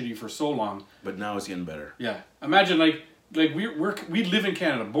so shitty for so long. But now it's getting better. Yeah, imagine like we live in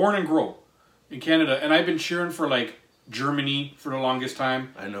Canada, born and grow in Canada, and I've been cheering for like Germany for the longest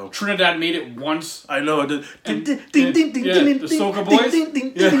time. I know. Trinidad made it once. I know. The Soca boys.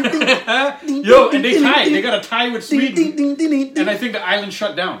 Yo, and they tied. They got a tie with Sweden, and I think the island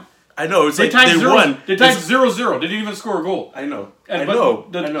shut down. I know. It's they like they won. They tied 0-0. They didn't even score a goal. I know. And, I know.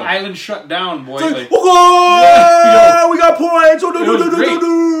 The island shut down, boy. Like, we got points. It was great.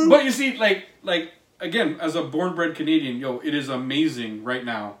 But you see, like again, as a born-bred Canadian, it is amazing right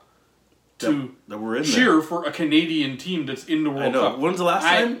now to that we're in cheer for a Canadian team that's in the World Cup. When's the last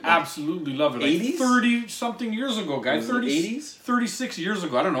time? I absolutely love it. 80s? 30-something years ago, guys. 80s? 36 years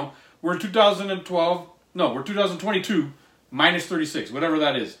ago. I don't know. We're 2012. No, we're 2022. minus 36, whatever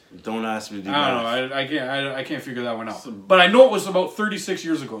that is. Don't ask me to do I math. don't know. I can't figure that one out. But I know it was about 36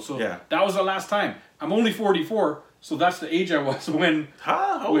 years ago. So Yeah. that was the last time. I'm only 44, so that's the age I was when.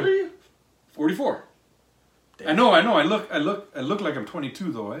 How old are you? 44. Damn. I know. I look like I'm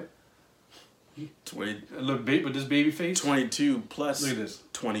 22 though, eh? 20, I look big with this baby face. 22 plus. Look at this.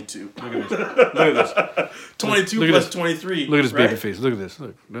 22. Look at this. Look at this. 22 Look at plus this. 23. Look at this right? baby face. Look at this.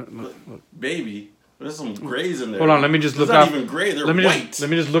 Look. Baby. There's some grays in there. Hold on. Let me just It's look not off. even gray. They're let me white.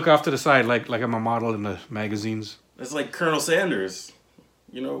 just look off to the side like I'm a model in the magazines. It's like Colonel Sanders.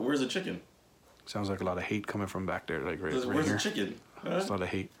 You know, where's the chicken? Sounds like a lot of hate coming from back there, like right Where's here. the chicken? Huh? There's a lot of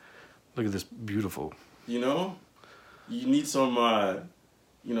hate. Look at this beautiful. You know, you need some,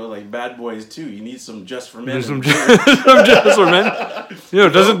 like Bad Boys too. You need some Just for Men. There's some just for men. You know,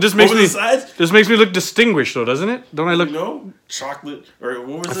 doesn't this makes Over me the sides? this makes me look distinguished though, doesn't it? Don't I look? You know, chocolate or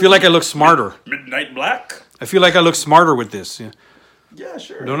what was I it? feel like I look smarter. Midnight Black. I feel like I look smarter with this. Yeah. Yeah,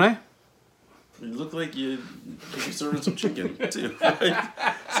 sure. Don't I? You look like you're serving some chicken too.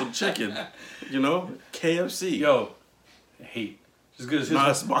 Some chicken. You know, KFC. Yo, hate. Just because Not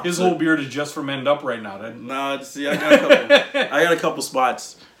a sponsor. his whole beard is just for men up right now. That, Nah, see, I got a couple. I got a couple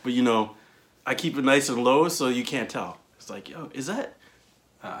spots, but you know, I keep it nice and low so you can't tell. It's like, yo, is that?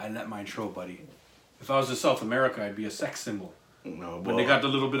 I let mine show, buddy. If I was in South America, I'd be a sex symbol. No, When they got the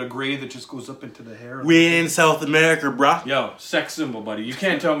little bit of gray that just goes up into the hair. we in South America, bruh. Yo, sex symbol, buddy. You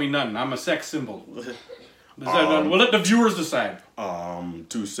can't tell me nothing. I'm a sex symbol. We'll let the viewers decide.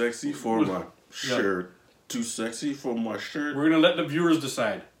 Too sexy for my shirt. Too sexy for my shirt. We're gonna let the viewers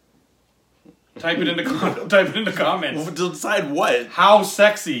decide. Type it in the comments. Well, to decide what? How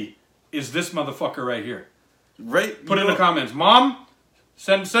sexy is this motherfucker right here? Right? Put it in the comments. Mom,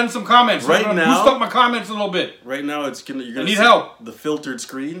 send some comments. Right now- boost up my comments a little bit. Right now, you're gonna need see help. the filtered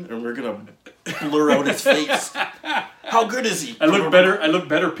screen, and we're gonna blur out his face. How good is he? I look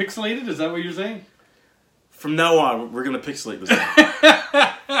better pixelated. Is that what you're saying? From now on, we're gonna pixelate this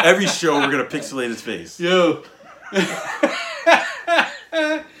guy. Every show, we're gonna pixelate his face. Yo.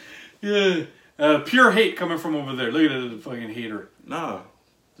 Yeah. Pure hate coming from over there. Look at the fucking hater. No,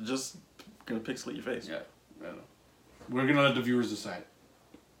 just gonna pixelate your face. Yeah. I know. We're gonna let the viewers decide.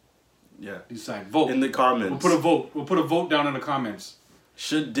 Yeah. Decide. Vote. In the comments. We'll put a vote. We'll put a vote down in the comments.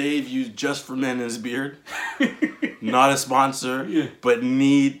 Should Dave use Just for Men in his beard? Not a sponsor, Yeah. but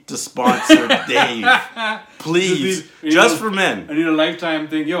need to sponsor Dave. Please. Just for Men. I need a lifetime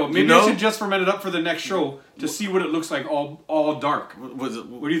thing. Yo, maybe You know? I should just ferment it up for the next show to see what it looks like all dark. Was it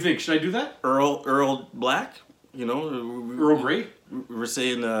What do you think? Should I do that? Earl Black? You know? Earl Grey? We're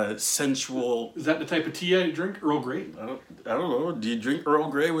saying sensual. Is that the type of tea I drink? Earl Grey? I don't know. Do you drink Earl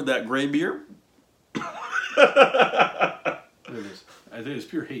Grey with that gray beer? Look at this. I think it's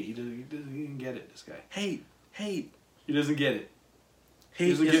pure hate. He doesn't even get it, this guy. Hate. He doesn't get it.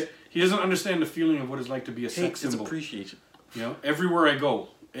 Hate He doesn't understand the feeling of what it's like to be a hate sex is symbol. appreciation. You know, everywhere I go.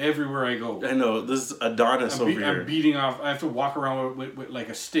 I know. This is Adonis over here. I'm beating off. I have to walk around with like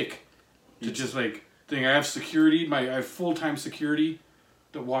a stick to just like thing. I have security. I have full-time security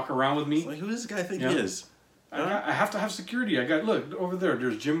that walk around with me. Like, who does this guy think Yeah. he is? I have to have security. Look over there.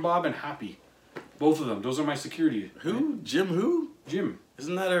 There's Jim Bob and Happy. Both of them. Those are my security. Who? Jim who? Jim.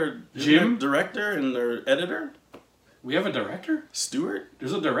 Isn't that our Jim? director and our editor? We have a director? Stuart?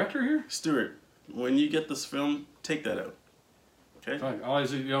 There's a director here? Stuart, when you get this film, take that out. Okay? Fuck,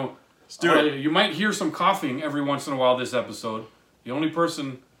 always, you know, Stuart. you might hear some coughing every once in a while this episode. The only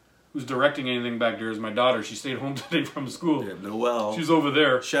person who's directing anything back there is my daughter. She stayed home today from school. Yeah, Noelle. She's over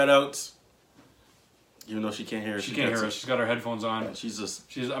there. Shout outs. Even though she can't hear us. She can't hear us. She's got her headphones on. Yeah, she's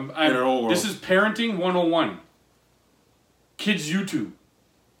just She's in her own world. This is parenting 101. Kids YouTube.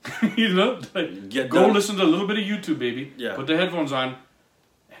 You know, like, Get go done. listen to a little bit of YouTube, baby. Yeah. Put the headphones on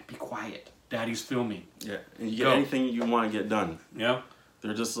and be quiet. Daddy's filming. Yeah, and you get Go. anything you want to get done. Yeah.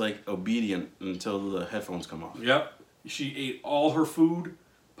 They're just like obedient until the headphones come off. Yep. She ate all her food.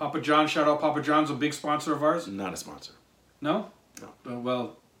 Papa John, shout out Papa John's, a big sponsor of ours. Not a sponsor. No? No.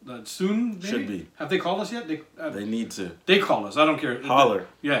 Well, soon, maybe? Should be. Have they called us yet? They need to. They call us. I don't care. Holler.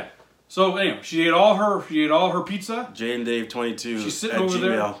 Yeah. So anyway, she ate all her pizza. Jay and Dave 22 She's sitting at over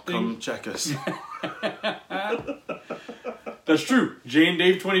Gmail. there, Come check us. That's true.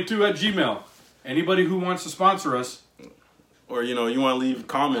 JaneDave22 at Gmail. Anybody who wants to sponsor us, Or you want to leave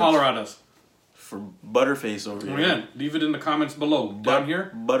comments holler at us. for Butterface over here. Yeah, leave it in the comments below. Down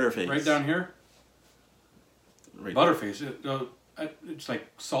here, Butterface. right down here. Right Butterface. It's like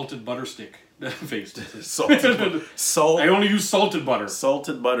salted butter stick face. Salted I only use salted butter.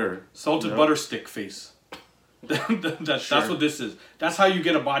 Salted butter. Salted Yep. butter stick face. That's what this is. That's how you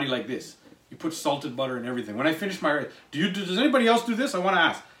get a body like this. You put salted butter in everything. When I finish my rice, does anybody else do this? I want to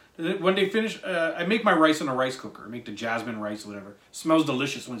ask. When they finish, I make my rice in a rice cooker. I make the jasmine rice or whatever. Smells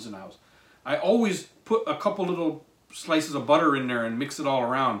delicious when it's in the house. I always put a couple little slices of butter in there and mix it all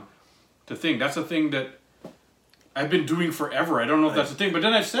around to thing. That's a thing that I've been doing forever. I don't know if that's a thing, but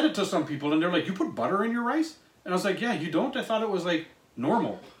then I've said it to some people and they're like, "You put butter in your rice?" And I was like, "Yeah, you don't?" I thought it was like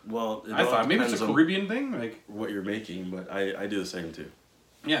normal. Well, I thought maybe it's a Caribbean thing, like what you're making, but I do the same too.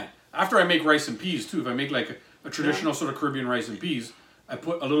 Yeah. After I make rice and peas too, if I make like a traditional sort of Caribbean rice and peas, I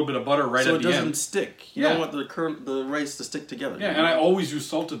put a little bit of butter right at the end. So it doesn't stick. You don't want the rice to stick together. Yeah, and I always use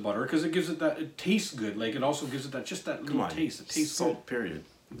salted butter because it gives it that, it tastes good. Like it also gives it that, just that little taste. It tastes salt, good. Period.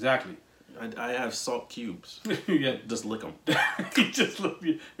 Exactly. I have salt cubes. Yeah. Just lick them. You just look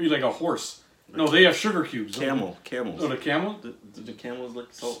like a horse. No, they have sugar cubes. Camels. Oh, the camel? Do the camels lick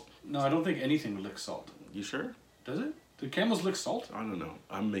salt? No, I don't think anything licks salt. You sure? Does it? Do camels lick salt? I don't know.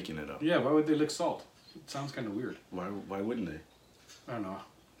 I'm making it up. Yeah, why would they lick salt? It sounds kind of weird. Why wouldn't they? I don't know.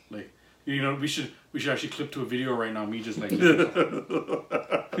 Like, you know, we should actually clip to a video right now. Me just like, like,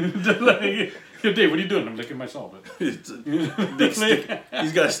 hey, Dave, what are you doing? I'm licking my salt. It's a big stick.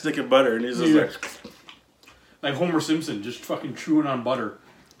 He's got a stick of butter, and he's just like Homer Simpson, just fucking chewing on butter.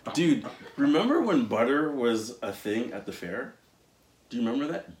 Dude, remember when butter was a thing at the fair? Do you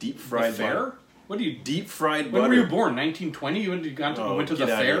remember that deep fried butter? What do you deep fried butter? When were you born? 1920? You went to the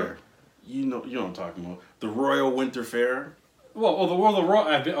fair? You know what I'm talking about. The Royal Winter Fair. Well, the Royal.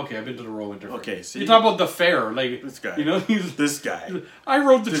 I've been to the Royal Winter Fair. Okay, see, you talk about the fair, like this guy. You know, this guy. I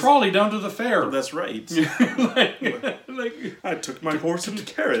rode the trolley down to the fair. That's right. like I took my horse in the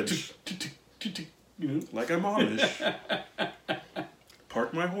carriage. Like I'm Amish.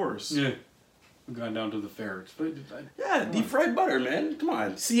 Park my horse. Yeah, we've gone down to the fair. Yeah, deep fried butter, man. Come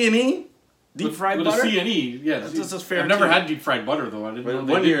on, C&E. Deep fried butter. C&E, yeah. That's fair. I've never had deep fried butter though. I didn't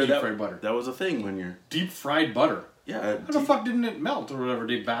know one year deep fried butter. That was a thing one year. Deep fried butter. Yeah. How the fuck didn't it melt or whatever?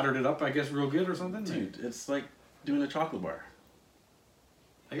 They battered it up, I guess, real good or something. Dude, it's like doing a chocolate bar.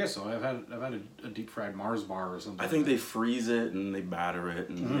 I guess so. I've had a deep fried Mars bar or something. I think they freeze it and they batter it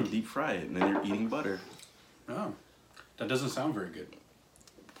and they deep fry it and then you're eating butter. Oh, that doesn't sound very good.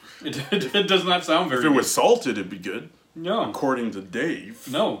 It does not sound very good. If it was salted, it'd be good. No. According to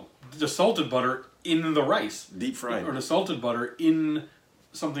Dave. No. The salted butter in the rice. Deep fried. Or the salted butter in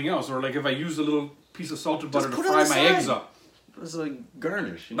something else. Or like if I use a little piece of salted butter to fry my eggs up. It's like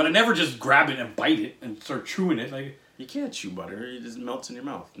garnish. But I never just grab it and bite it and start chewing it. Like you can't chew butter. It just melts in your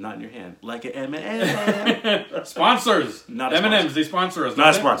mouth, not in your hand. Like an M&M. Sponsors. Not M&M's, they sponsor us. Not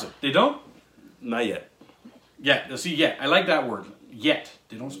a sponsor. They don't? Not yet. Yeah. See, yet. I like that word. Yet.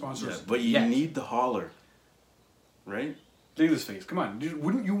 They don't sponsor us. But you need the holler. Right? Look at this face. Come on.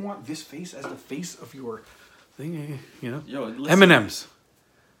 Wouldn't you want this face as the face of your thing? You know? Yo, M&M's.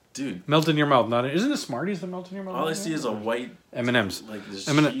 Dude. Melt in your mouth. Isn't it Smarties that melt in your mouth? All I see is a white... M&M's. Like this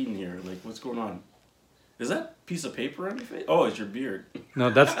sheen here. Like, what's going on? Is that piece of paper on your face? Oh, it's your beard. No,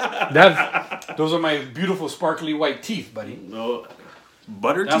 that's those are my beautiful sparkly white teeth, buddy. No.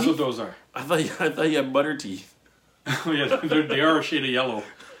 Butter teeth? That's what those are. I thought you had butter teeth. Oh, yeah, they are a shade of yellow.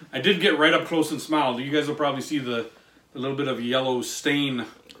 I did get right up close and smile. You guys will probably see the little bit of yellow stain.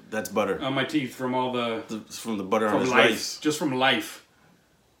 That's butter on my teeth from all from the butter on his life, rice. Just from life,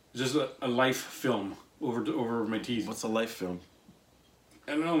 just a life film over my teeth. What's a life film?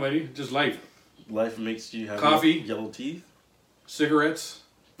 I don't know, buddy. Just life. Life makes you have coffee, yellow teeth, cigarettes.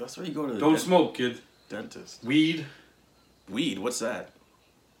 That's why you go to the don't smoke, kid. Dentist. Weed. What's that?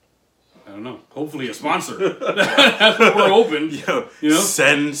 I don't know. Hopefully a sponsor. That's what we're hoping. Yo, you know?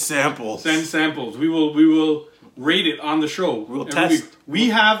 Send samples. Send samples. We will rate it on the show. We'll test.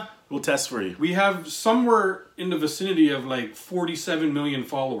 We'll test for you. We have somewhere in the vicinity of like 47 million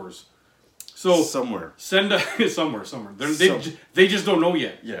followers. So somewhere. Send us somewhere. They just don't know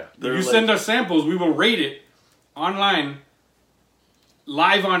yet. Yeah. If you send us samples, we will rate it online,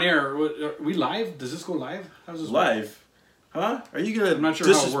 live on air. Are we live? Does this go live? How's this live? Work? Huh? Are you gonna I'm not sure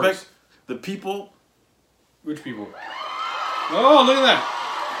disrespect how it works. The people? Which people? Oh, look at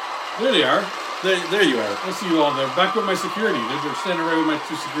that! There they are. There you are. I see you all there. Back with my security. They're standing right with my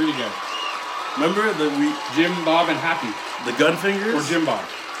two security guys. Remember Jim, Bob, and Happy. The gun fingers? Or Jim Bob.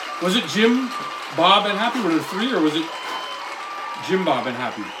 Was it Jim, Bob, and Happy? Were there three, or was it Jim, Bob, and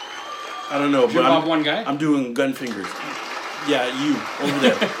Happy? I don't know. Jim, Bob, one guy? I'm doing gun fingers. Yeah, you. Over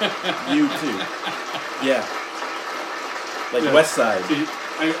there. You too. Yeah. Like West Side. See,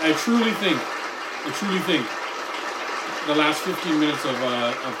 I truly think the last 15 minutes of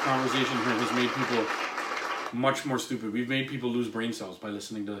conversation here has made people much more stupid. We've made people lose brain cells by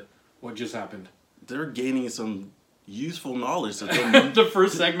listening to what just happened. They're gaining some useful knowledge that The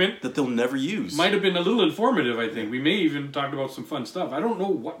first segment they'll never use. might have been a little informative, I think. We may even talked about some fun stuff. I don't know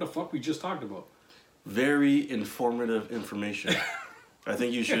what the fuck we just talked about. Very informative information. I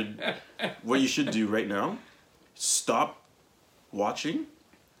think what you should do right now, stop watching,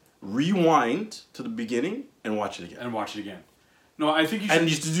 rewind to the beginning, and watch it again. No, I think you should. And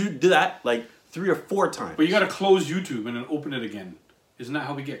you should do that like 3 or 4 times. But you got to close YouTube and then open it again. Isn't that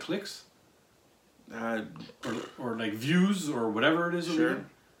how we get clicks? Or like views or whatever it is. Sure.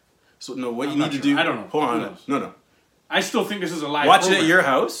 So no, what you need to do. I don't know. Hold on. No. I still think this is a live Watch program. it at your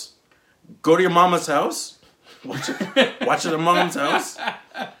house. Go to your mama's house. Watch it at mom's house.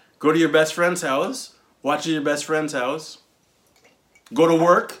 Go to your best friend's house. Watch it at your best friend's house. Go to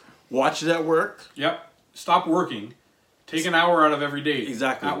work. Watch it at work. Yep. Stop working. Take an hour out of every day.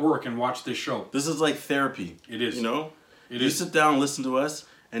 Exactly. At work and watch this show. This is like therapy. It is. You know? It you is. sit down and listen to us,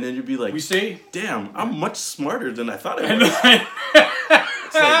 and then you'd be like, We say... damn, I'm much smarter than I thought I was.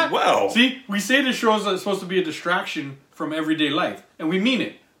 It's like, wow. See, we say this show is supposed to be a distraction from everyday life. And we mean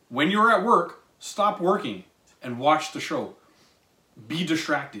it. When you're at work, stop working and watch the show. Be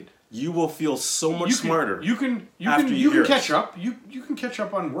distracted. You will feel so much smarter. You can catch up. You can catch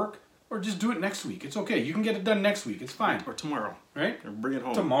up on work, or just do it next week. It's okay. You can get it done next week. It's fine. Or tomorrow. Right? Or bring it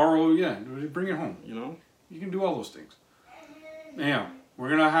home. Tomorrow, yeah. Bring it home. You know? You can do all those things. Yeah. We're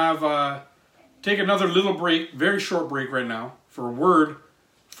going to have... take another little break, very short break right now, for a word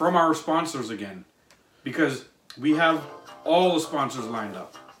from our sponsors again. Because we have all the sponsors lined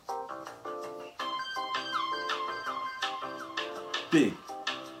up. Big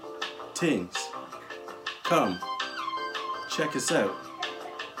Tings. Come. Check us out.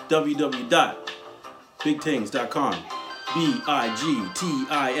 www.bigtings.com.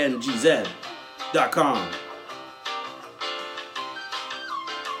 BIGTINGZ.com.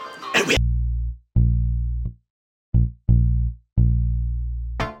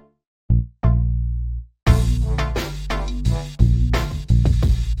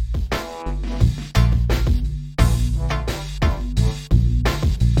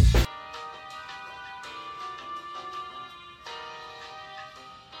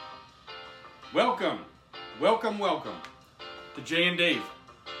 Welcome to Jay and Dave.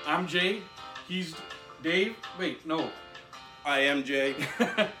 I'm Jay. He's Dave. Wait, no. I am Jay.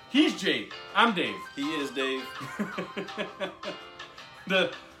 He's Jay. I'm Dave. He is Dave.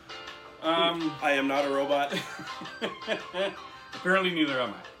 I am not a robot. Apparently neither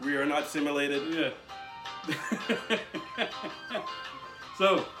am I. We are not simulated. Yeah.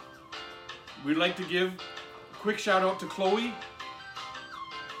 So, we'd like to give a quick shout out to Chloe.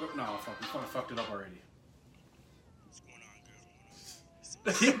 No, fuck, we kind of fucked it up already.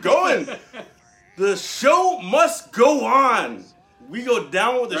 Keep going. The show must go on. We go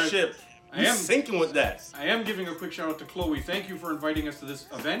down with the ship. I am sinking with that. I am giving a quick shout out to Chloe. Thank you for inviting us to this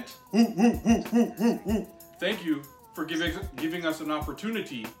event. Thank you for giving us an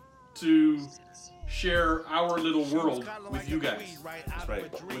opportunity to share our little world with you guys. That's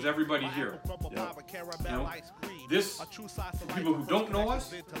right. With everybody here. Yeah. You know, this, for people who don't know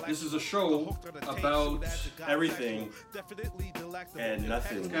us, this is a show about everything and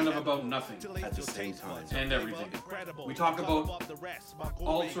nothing. It's kind of about nothing at the same time. And everything. We talk about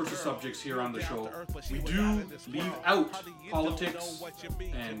all sorts of subjects here on the show. We do leave out politics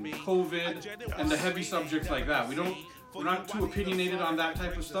and COVID and the heavy subjects like that. We're not too opinionated on that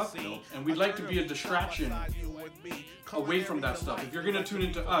type of stuff, and we'd like to be a distraction away from that stuff. If you're gonna tune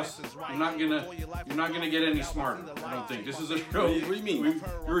into us, you're not gonna get any smarter. I don't think. This is a show. What do you mean?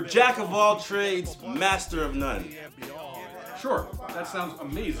 You're a jack of all trades, master of none. Sure, that sounds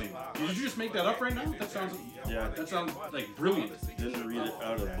amazing. Did you just make that up right now? That sounds like brilliant. Didn't read it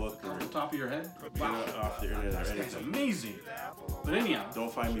out of a book or on top of your head. Wow, off the internet. That's amazing. But anyhow,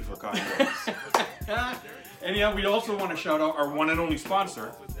 don't find me for copyrights. Anyhow, we also want to shout out our one and only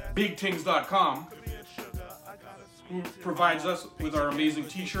sponsor, BigTings.com, who provides us with our amazing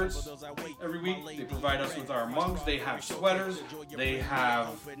t-shirts every week. They provide us with our mugs. They have sweaters. They have,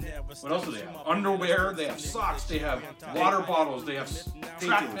 what else do they have? Underwear. They have socks. They have water bottles. They have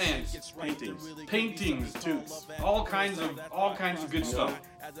track pants. Paintings. Toots. All kinds of good stuff.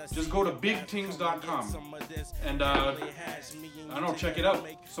 Just go to bigtings.com and I don't know, check it out.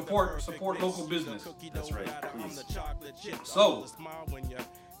 Support local business. That's right, please. So,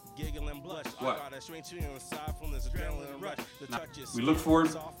 what? We look forward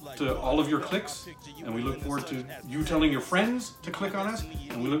to all of your clicks, and we look forward to you telling your friends to click on us,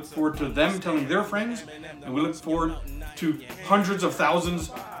 and we look forward to them telling their friends, and we look forward to hundreds of thousands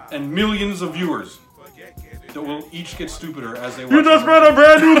and millions of viewers that will each get stupider as they watch. You just bought a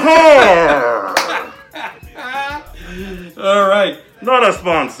brand new car! All right. Not a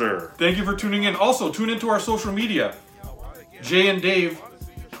sponsor. Thank you for tuning in. Also, tune into our social media. Jay and Dave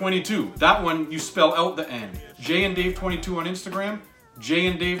 22. That one, you spell out the N. Jay and Dave 22 on Instagram. Jay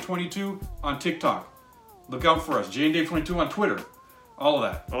and Dave 22 on TikTok. Look out for us. Jay and Dave 22 on Twitter. All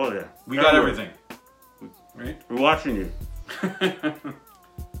of that. Oh, yeah. We got everything. Right? We're watching you.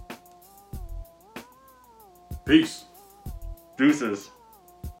 Peace. Deuces.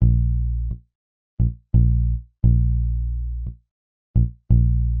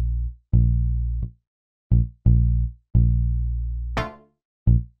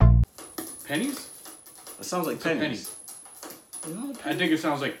 Pennies? That sounds like pennies. I think it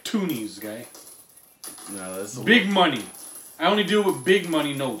sounds like toonies, guy. No, that's Big money. I only deal with big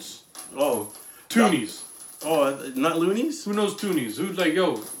money notes. Oh. Toonies. Oh, not loonies? Who knows toonies? Who's like,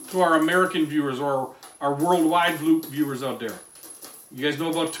 yo, to our American viewers or our worldwide viewers out there. You guys know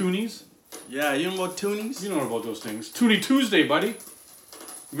about toonies? Yeah, you know about toonies? You know about those things. Toonie Tuesday, buddy.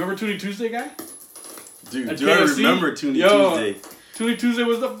 Remember Toonie Tuesday, guy? Dude, At do I KFC? remember Toonie Yo, Tuesday? Toonie Tuesday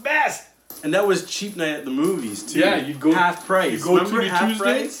was the best. And that was cheap night at the movies, too. Yeah, you'd go half price. You go Remember Toonie half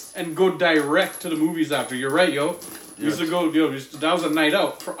Tuesday price? and go direct to the movies after. You're right, yo. We used to go, yo, that was a night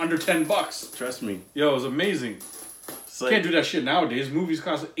out for under $10. Trust me. Yo, it was amazing. It's like Can't do that shit nowadays. Movies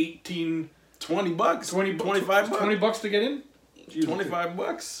cost $18, $20, 20, 25 bucks. $20 to get in? Jesus.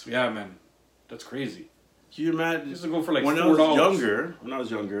 $25. Yeah, man. That's crazy. Can you imagine? Used to go for like when $4. When I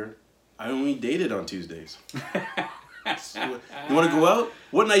was younger, I only dated on Tuesdays. So, you want to go out?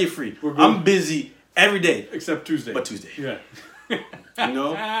 What night are you free? I'm busy every day. Except Tuesday. But Tuesday. Yeah. You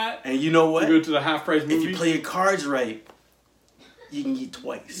know? And you know what? You go to the half price movie. If you play your cards right, you can eat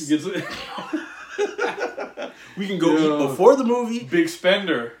twice. We can go eat before the movie. Big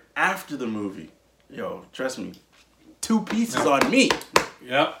spender. After the movie. Yo, trust me. 2 pieces on me.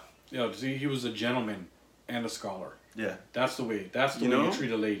 Yep. Yo, see, he was a gentleman and a scholar. Yeah. That's the way. That's the way you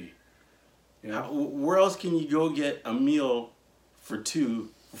treat a lady. You know? Where else can you go get a meal for 2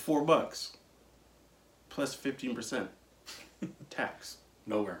 for $4 plus 15% tax?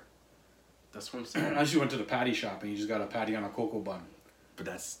 Nowhere. That's what I'm saying. Unless you went to the patty shop and you just got a patty on a cocoa bun. But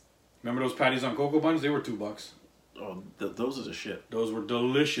that's... Remember those patties on cocoa buns? They were $2. Oh, those are the shit. Those were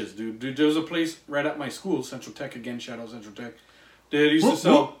delicious, dude. There was a place right at my school, Central Tech again. Shout out Central Tech. They used to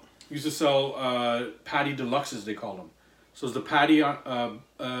sell patty deluxes. They call them. So it's the patty on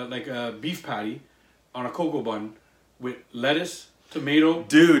like a beef patty on a cocoa bun with lettuce, tomato.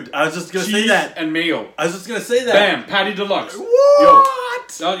 Dude, I was just gonna say that. And mayo. I was just gonna say that. Bam, patty deluxe.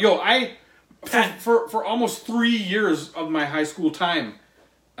 What? Yo, I for almost 3 years of my high school time,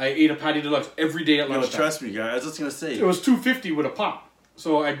 I ate a patty deluxe every day at lunchtime. Trust me, guys. I was just gonna say it was $2.50 with a pop.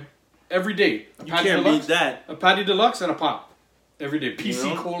 So every day a you patty can't deluxe, beat that. A patty deluxe and a pop every day. PC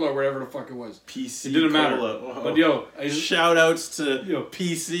You know? Cola or whatever the fuck it was. PC It didn't matter. Cola. Oh. But yo, shout outs to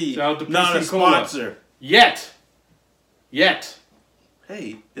PC. Shout out to PC Not a Cola. sponsor. Yet.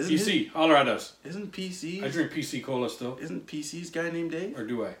 Hey, isn't PC, holler at us. Isn't PC? I drink PC Cola still. Isn't PC's guy named Dave? Or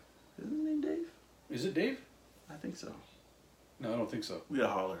do I? Isn't his name Dave? Is it Dave? I think so. No, I don't think so. We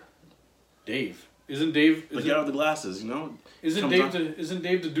gotta holler. Dave. Isn't Dave? But get out the glasses, you know. Isn't Dave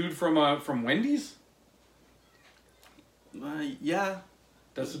the dude from Wendy's? Yeah.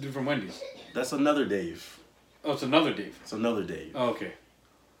 That's the dude from Wendy's. That's another Dave. Oh, it's another Dave. It's another Dave. Oh, okay.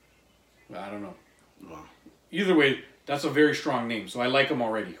 I don't know. Wow. Either way, that's a very strong name, so I like him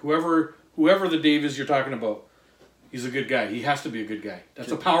already. Whoever the Dave is you're talking about, he's a good guy. He has to be a good guy.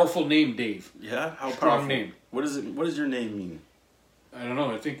 That's a powerful name, Dave. Yeah, how strong powerful? Name. What is it? What does your name mean? I don't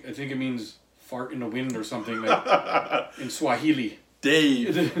know. I think it means fart in the wind or something like in Swahili.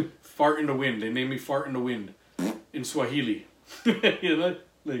 Dave. Fart in the wind. They named me Fart in the Wind in Swahili. You know,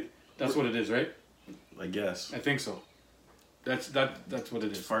 like that's what it is, right? I guess. I think so. That's what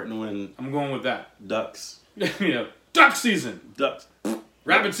it is. Fart in the wind. I'm going with that. Ducks. You know, duck season. Ducks.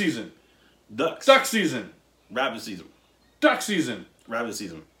 Rabbit season. Ducks. Duck season. Rabbit season. Duck season. Rabbit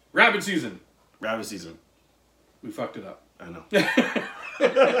season. Rabbit season. Rabbit season. We fucked it up. I know.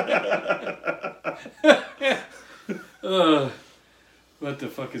 What the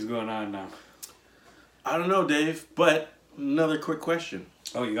fuck is going on now? I don't know, Dave, but another quick question.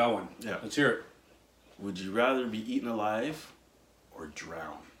 Oh, you got one? Yeah. Let's hear it. Would you rather be eaten alive or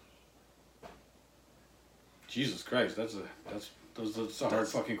drown? Jesus Christ, that's a hard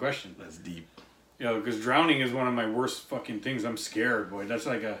fucking question. That's deep. Yeah, because drowning is one of my worst fucking things. I'm scared, boy. That's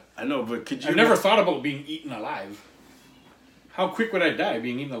like I know, but could you... I've never thought about being eaten alive. How quick would I die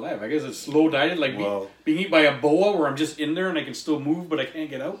being eaten alive? I guess it's slow diet, like being eaten by a boa where I'm just in there and I can still move but I can't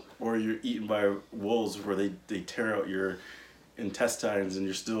get out. Or you're eaten by wolves where they tear out your intestines and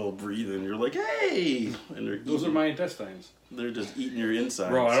you're still breathing. You're like, hey! And Those are my intestines. They're just eating your insides.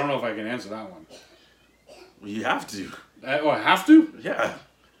 Bro, I don't know if I can answer that one. Well, you have to. I have to? Yeah.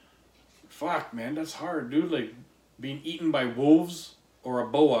 Fuck, man, that's hard, dude. Like, being eaten by wolves or a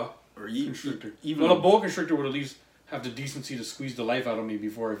boa constrictor. Even Well, a boa constrictor would at least have the decency to squeeze the life out of me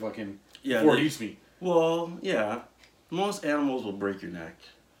before before it eats me. Well, yeah. Most animals will break your neck.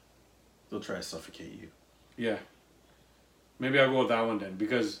 They'll try to suffocate you. Yeah. Maybe I'll go with that one then,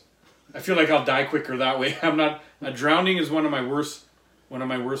 because I feel like I'll die quicker that way. Drowning is one of my worst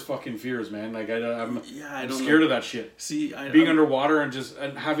fucking fears, man. Like I'm scared of that shit. See, being underwater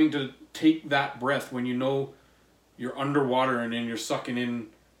and having to take that breath when you know you're underwater and then you're sucking in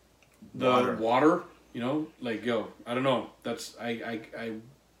the water, you know, like, yo, I don't know. That's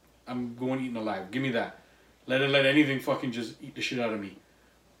I'm going eaten alive. Give me that. Let anything fucking just eat the shit out of me.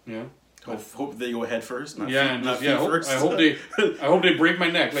 You know? Hope they go head first. Not yeah, feet, feet first. I hope they break my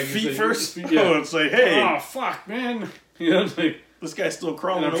neck. Like feet first. Yeah. Oh, it's like, hey, oh fuck, man. You know, it's like this guy's still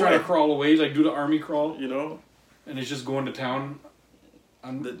crawling. And I'm trying to crawl away, like do the army crawl. You know, and it's just going to town.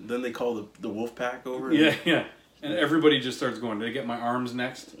 Then they call the wolf pack over. Yeah. And everybody just starts going. Did I get my arms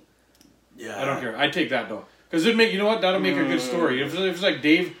next? Yeah. I don't care. I take that though, because that'll make a good story. If it was like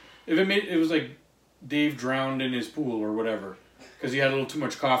Dave, it was like Dave drowned in his pool or whatever, because he had a little too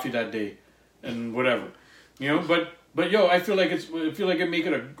much coffee that day, and whatever, you know. But yo, I feel like it make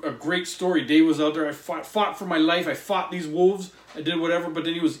it a great story. Dave was out there. I fought for my life. I fought these wolves. I did whatever, but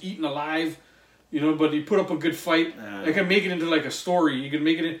then he was eaten alive. You know, but he put up a good fight. I can make it into like a story. You can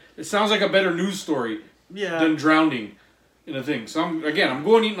make it. It sounds like a better news story. Yeah. Than drowning in a thing. So I'm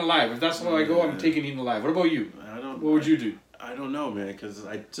going eating alive. If that's how I go, I'm taking eating alive. What about you? What would you do? I don't know, man, because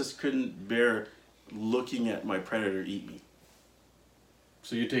I just couldn't bear looking at my predator eat me.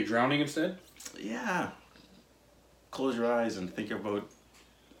 So you take drowning instead? Yeah. Close your eyes and think about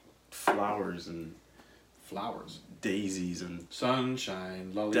flowers, daisies and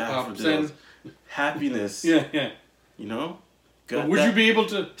sunshine, lollipops, and happiness. Yeah. You know. But would you be able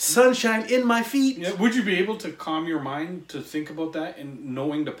to sunshine in my feet? Yeah. Would you be able to calm your mind to think about that and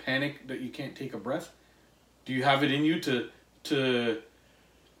knowing the panic that you can't take a breath? Do you have it in you to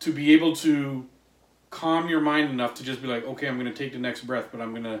be able to calm your mind enough to just be like, okay, I'm going to take the next breath, but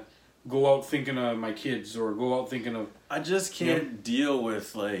I'm going to go out thinking of my kids or go out thinking of... I just can't deal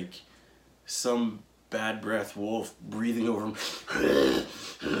with, like, some bad breath wolf breathing over him.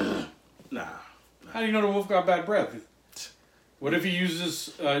 Nah. How do you know the wolf got bad breath? What if he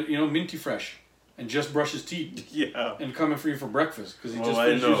uses, Minty Fresh and just brushes teeth? Yeah. And coming for you for breakfast because he just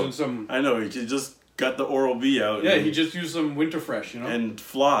finished using some... I know, he just got the Oral-B out. Yeah, he just used some Winter Fresh, you know? And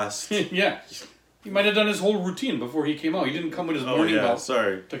flossed. Yeah. He might have done his whole routine before he came out. He didn't come with his morning belt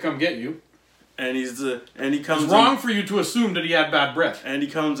to come get you. And he comes. It's wrong for you to assume that he had bad breath. And he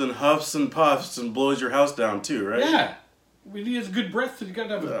comes and huffs and puffs and blows your house down too, right? Yeah. He has good breath. You got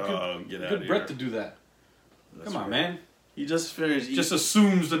to have a good breath to do that. Come on, man. He just finished. Just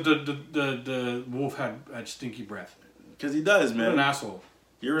assumes that the wolf had stinky breath. Because he does, man. What an asshole.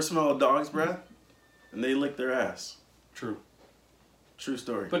 You ever smell a dog's breath? And they lick their ass. True. True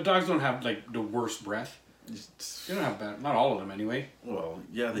story. But dogs don't have, like, the worst breath. They don't have bad... Not all of them, anyway. Well,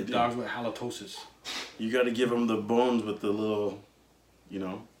 yeah, they do. Dogs with halitosis. You got to give them the bones with the little,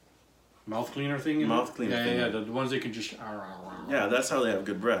 mouth cleaner thing? Mouth cleaner thing. Yeah, the ones they can just... Yeah, that's how they have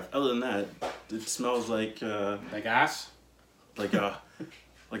good breath. Other than that, it smells like... like ass? Like a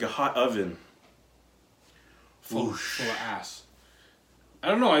hot oven. Full of ass. I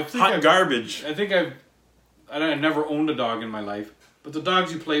don't know. I think hot garbage. I think I never owned a dog in my life, but the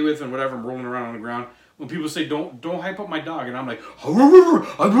dogs you play with and whatever, I'm rolling around on the ground. When people say don't hype up my dog, and I'm like, and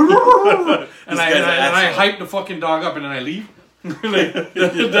I hype the fucking dog up, and then I leave.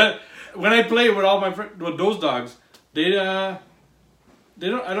 When I play with all my friends, with those dogs, I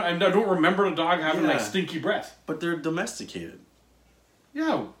don't remember the dog having like stinky breath. But they're domesticated.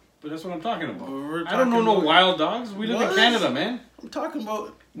 Yeah, but that's what I'm talking about. I don't know no wild dogs. We live in Canada, man. I'm talking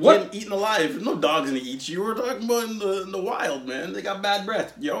about getting eaten alive. No dog's gonna eat you. We're talking about in the wild, man. They got bad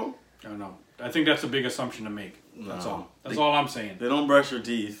breath, yo. I don't know. I think that's a big assumption to make. That's all. That's all I'm saying. They don't brush their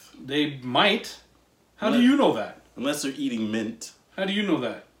teeth. They might. How do you know that? Unless they're eating mint. How do you know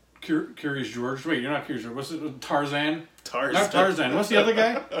that? Curious George. Wait, you're not Curious George. What's it? Tarzan? Not Tarzan. What's the other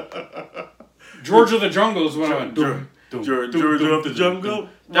guy? George of the Jungle is what I went. George of the Jungle.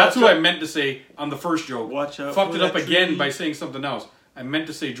 That's who I meant to say on the first joke. Watch out. Fucked it up again by saying something else. I meant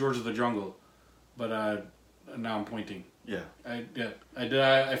to say George of the Jungle, but now I'm pointing. Yeah.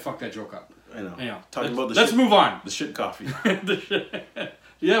 I fucked that joke up. I know. Anyhow, talking about let's move on. The shit coffee.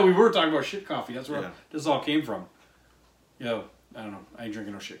 Yeah, we were talking about shit coffee. That's where this all came from. Yo, I don't know. I ain't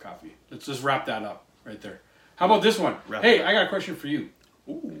drinking no shit coffee. Let's just wrap that up right there. How about this one? Hey, I got a question for you.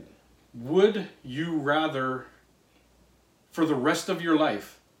 Ooh. Would you rather, for the rest of your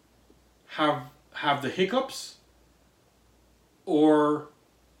life, have the hiccups, or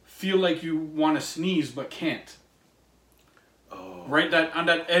feel like you want to sneeze but can't? Oh. Right, that on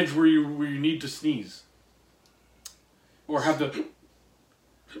that edge where you need to sneeze, or have the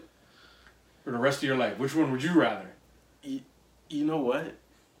for the rest of your life. Which one would you rather? You know what?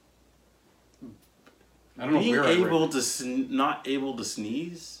 I don't know. Being where I read able it. to not able to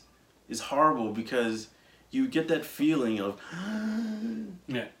sneeze is horrible because you get that feeling of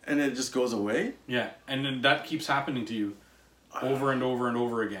Yeah, and it just goes away. yeah, and then that keeps happening to you over and over and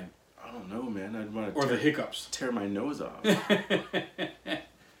over again. I don't know, man. I'd want Or to the hiccups. tear my nose off.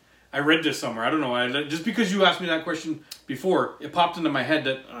 I read this somewhere. I don't know. Just because you asked me that question before, it popped into my head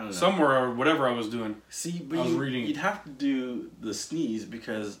that somewhere or whatever I was doing. See, but I was reading. You'd have to do the sneeze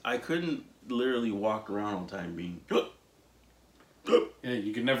because I couldn't literally walk around all the time being. Yeah,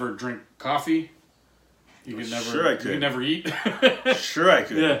 you could never drink coffee. You could never. Sure I could. You could never eat. Sure, I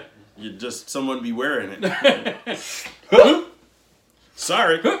could. Yeah. You'd just someone be wearing it.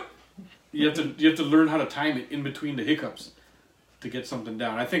 Sorry. You have to learn how to time it in between the hiccups to get something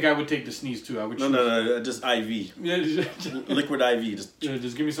down. I think I would take the sneeze too. I would. No, just IV. Yeah, Liquid IV.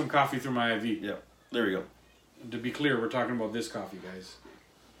 just give me some coffee through my IV. Yeah, there we go. To be clear, we're talking about this coffee, guys.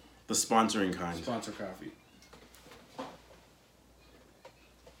 The sponsoring kind. Sponsor coffee.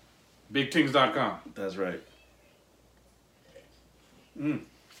 BigTings.com. That's right.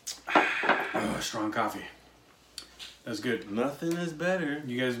 Oh, strong coffee. That's good. Nothing is better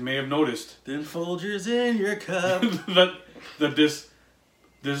You guys may have noticed than Folgers in your cup. that this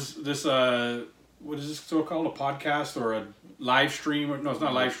what is this so called, a podcast or a live stream? No, it's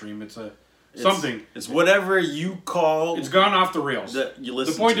not live stream. It's something. It's whatever you call. It's gone off the rails. That you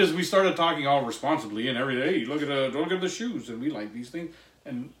listen The point to. is, we started talking all responsibly and every day. Look at the shoes, and we like these things.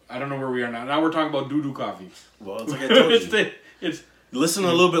 And I don't know where we are now. Now we're talking about doo-doo coffee. Well, it's like I told you. it's Listen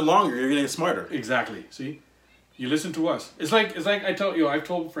a little bit longer, you're getting smarter. exactly. See, you listen to us. It's like I tell you. I've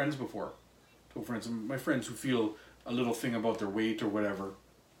told friends before. My friends who feel a little thing about their weight or whatever.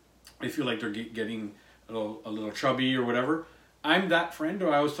 They feel like they're getting a little chubby or whatever. I'm that friend,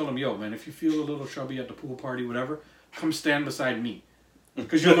 or I always tell them, yo, man, if you feel a little chubby at the pool party, whatever, come stand beside me,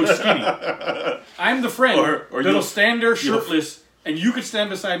 because you'll look skinny. I'm the friend or that'll stand there shirtless, and you could stand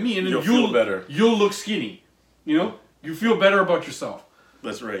beside me, and then you'll feel better. You'll look skinny. You know, you feel better about yourself.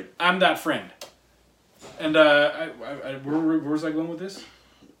 That's right. I'm that friend. And where was I going with this?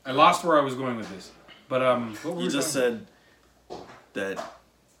 I lost where I was going with this. But what were You we just talking said that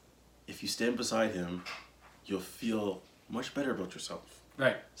if you stand beside him, you'll feel much better about yourself. about?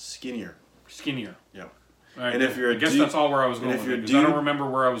 Right, Skinnier. skinnier. Yeah. All right, And if you're I a guess dude- that's all where I was and going if with you're it, a 'cause I don't dude- remember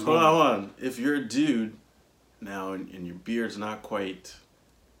where I was Hold going. on, hold on. If you're a dude now and your beard's not quite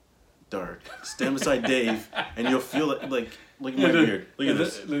dark, stand beside Dave and you'll feel it like look at my beard. Look at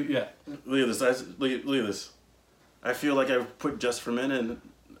this. Yeah. Look at this. Look at this. I feel like I've put just for men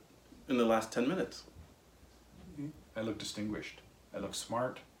in the last 10 minutes. I look distinguished. I look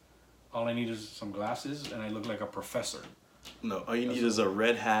smart. All I need is some glasses, and I look like a professor. No, all you need is a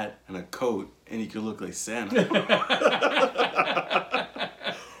red hat and a coat, and you can look like Santa.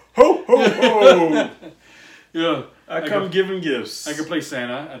 Ho, ho, ho! Yeah. I come giving gifts. I could play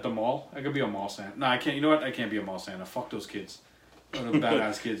Santa at the mall. I could be a mall Santa. No, I can't. You know what? I can't be a mall Santa. Fuck those kids. Those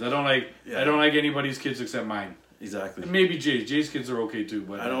badass kids. I don't like anybody's kids except mine. Exactly. Maybe Jay's. Jay's kids are okay too,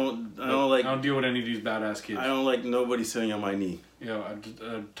 but I don't deal with any of these badass kids. I don't like nobody sitting on my knee. You know,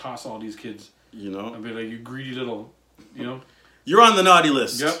 I'd toss all these kids. You know? I'd be like, you greedy little, you know. You're on the naughty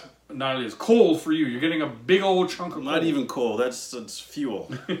list. Yep. Not only is coal for you. You're getting a big old chunk of coal. Not even coal. That's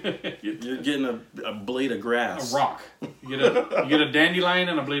fuel. You're getting a blade of grass. A rock. You get a dandelion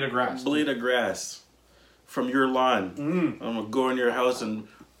and a blade of grass. Blade of grass from your lawn. I'm gonna go in your house and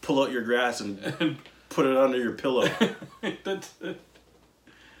pull out your grass and put it under your pillow.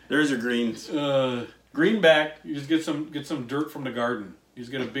 There's your greens. Greenback. You just get some dirt from the garden. You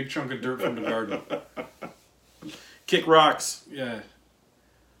just get a big chunk of dirt from the garden. Kick rocks. Yeah.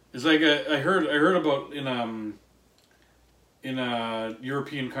 It's like I heard about in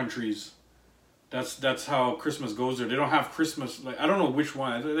European countries. That's how Christmas goes there. They don't have Christmas, like, I don't know which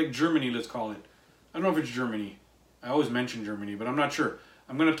one. Like Germany, let's call it. I don't know if it's Germany. I always mention Germany, but I'm not sure.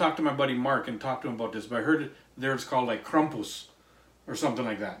 I'm gonna talk to my buddy Mark and talk to him about this. But I heard there it's called like Krampus, or something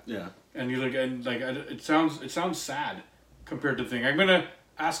like that. Yeah. And it sounds sad compared to the thing. I'm gonna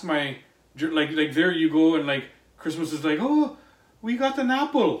ask my like there you go, and like Christmas is like, oh, we got an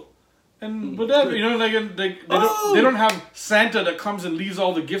apple, And but that, you know, like they don't have Santa that comes and leaves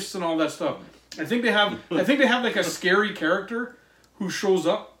all the gifts and all that stuff. I think they have like a scary character who shows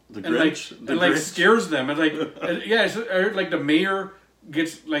up The and Grinch? like The and like Grinch? scares them and like yeah, I heard like the mayor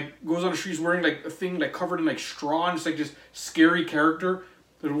gets like goes on the streets wearing like a thing like covered in like straw and it's like this scary character.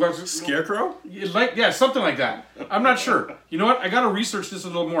 Scarecrow? Like yeah, something like that. I'm not sure. You know what? I gotta research this a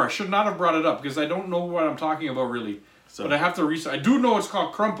little more. I should not have brought it up because I don't know what I'm talking about really. So, But I have to research. I do know it's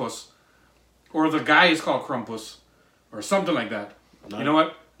called Krampus, or the guy is called Krampus, or something like that. You know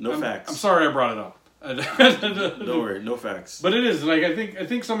what? No facts. I'm sorry I brought it up. Don't worry, no facts. But it is like I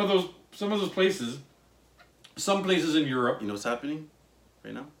think some of those places, some places in Europe. You know what's happening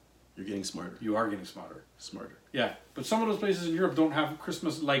right now? You're getting smarter. You are getting smarter. Smarter. Yeah, but some of those places in Europe don't have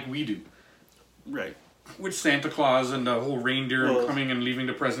Christmas like we do. Right. With Santa Claus and the whole reindeer and coming and leaving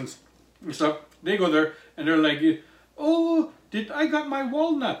the presents and stuff. They go there and they're like, "Oh, I got my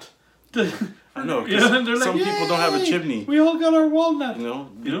walnut." I know. Yeah, and they're Some like, people don't have a "Yay, chimney. We all got our walnut. You know,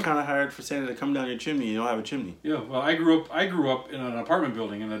 you're kind of hired for Santa to come down your chimney. You don't have a chimney. Yeah, well, I grew up in an apartment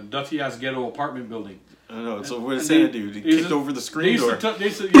building, in a dirty ass ghetto apartment building. I know. So what did Santa do? He kicked over the screen door. They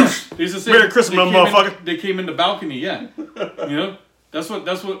used to say, Merry Christmas, motherfucker. They came in the balcony, yeah. You know, that's what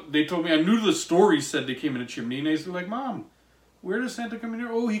they told me. I knew the story said they came in a chimney, and they said like, "Mom, where does Santa come in here?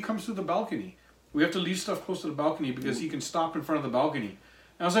 Oh, he comes through the balcony. We have to leave stuff close to the balcony because he can stop in front of the balcony."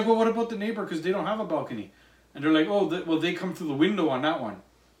 And I was like, "Well, what about the neighbor? Because they don't have a balcony." And they're like, "Oh, well, they come through the window on that one."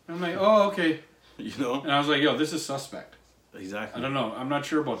 And I'm like, "Oh, okay." You know. And I was like, "Yo, this is suspect." Exactly. I don't know. I'm not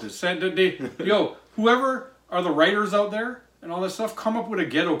sure about this. Whoever are the writers out there and all that stuff, come up with a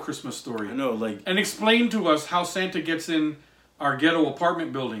ghetto Christmas story. I know, like, and explain to us how Santa gets in our ghetto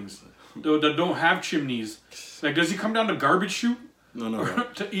apartment buildings that don't have chimneys. Like, does he come down to garbage chute? No.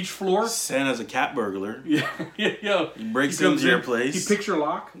 To each floor? Santa's a cat burglar. Yeah. He breaks into your place. He picks your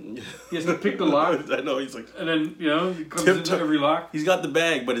lock. He has to pick the lock. I know. He's like, and then he comes into every lock. He's got the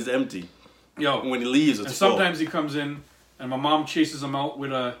bag, but it's empty. Yo, when he leaves, it's and full. sometimes he comes in, and my mom chases him out with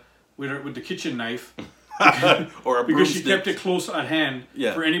the kitchen knife. Or a because she kept it close at hand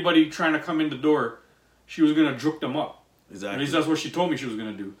for anybody trying to come in the door. She was gonna juke them up. Exactly. At least that's what she told me she was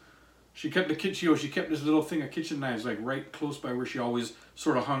gonna do. She kept she kept this little thing of kitchen knives like right close by where she always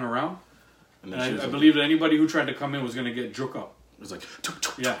sort of hung around. And I believe that anybody who tried to come in was gonna get juke up. It was like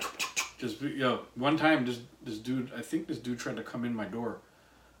just one time this dude tried to come in my door,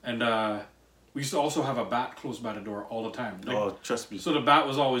 and we used to also have a bat close by the door all the time. Like, trust me. So the bat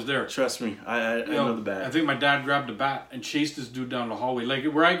was always there. Trust me, I know the bat. I think my dad grabbed the bat and chased this dude down the hallway. Like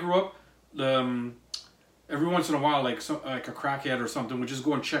where I grew up, every once in a while, like a crackhead or something would just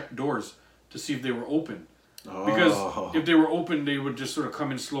go and check doors to see if they were open. Because if they were open, they would just sort of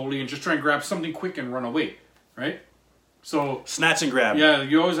come in slowly and just try and grab something quick and run away, right? So snatch and grab. Yeah,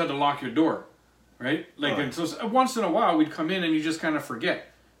 you always had to lock your door, right? Like, and so once in a while we'd come in and you just kind of forget.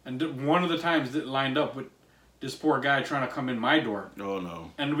 And one of the times that lined up with this poor guy trying to come in my door. Oh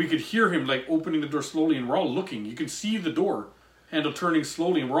no! And we could hear him like opening the door slowly, and we're all looking. You can see the door handle turning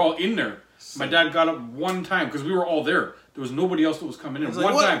slowly, and we're all in there. My dad got up one time because we were all there. There was nobody else that was coming in.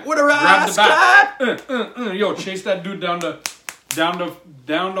 One time, grabbed the bat. Yo, chased that dude down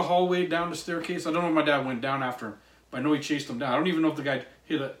the hallway, down the staircase. I don't know if my dad went down after him, but I know he chased him down. I don't even know if the guy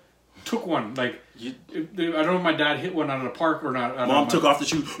took one. Like, I don't know if my dad hit one out of the park or not. Mom took off the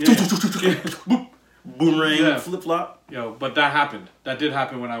shoe. Yeah. Boomerang, flip flop. Yo, but that happened. That did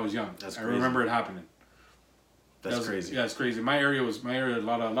happen when I was young. That's crazy. I remember it happening. That's crazy. Yeah, it's crazy. My area. A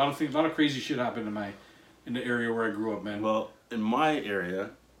lot of things. A lot of crazy shit happened in the area where I grew up, man. Well, in my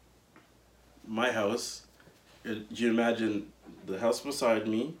area, my house, you imagine the house beside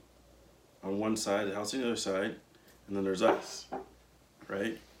me, on one side, the house on the other side, and then there's us,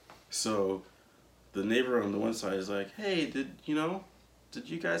 right? So, the neighbor on the one side is like, "Hey, did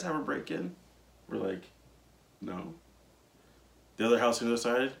you guys have a break-in?" We're like, "No." The other house on the other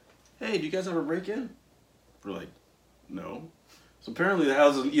side, "Hey, do you guys have a break-in?" We're like, "No." So apparently the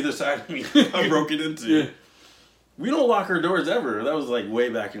houses on either side of me got broken into. Yeah. We don't lock our doors ever. That was like way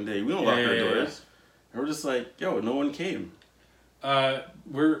back in the day. We don't lock our doors. And we're just like, yo, no one came.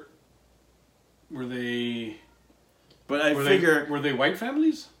 Were they? But I figure were they white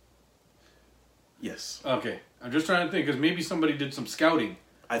families? Yes. Okay, I'm just trying to think because maybe somebody did some scouting.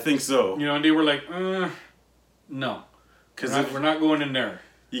 I think so. And they were like, no, because we're not going in there.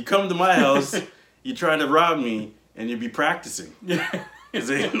 You come to my house, you try to rob me, and you'd be practicing. Yeah. Because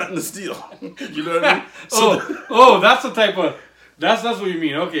they ain't nothing to steal. You know what I mean? That's the type of. That's what you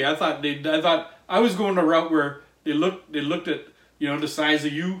mean. Okay, I thought I was going the route where they looked at the size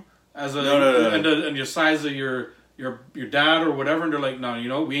of you as a no. and your size of your your dad or whatever, and they're like, no, you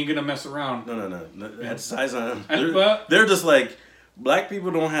know, we ain't gonna mess around. No. They had size on them. And, They're just like, black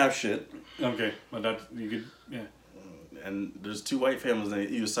people don't have shit. Okay, but that you could, yeah. And there's 2 white families on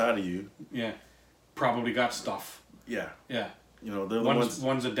either side of you. Yeah, probably got stuff. Yeah. Yeah. You know, they're the ones.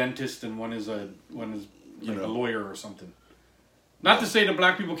 One's a dentist and one is like know. a lawyer or something. Not to say that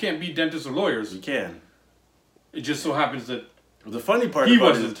black people can't be dentists or lawyers. You can. It just so happens that The funny part he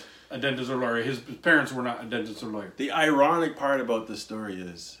about wasn't a dentist or lawyer. His parents were not a dentist or lawyer. The ironic part about this story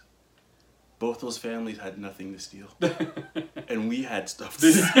is both those families had nothing to steal. And we had stuff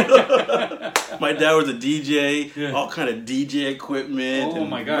to steal. My dad was a DJ, all kind of DJ equipment, and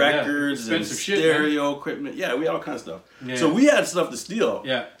my God, records and stereo equipment. Yeah, we had all kinds of stuff. Yeah. So we had stuff to steal.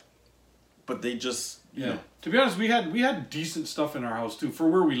 Yeah. But they just, you know. To be honest, we had decent stuff in our house too for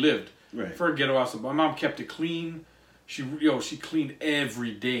where we lived. Right. For a ghetto house, my mom kept it clean. She cleaned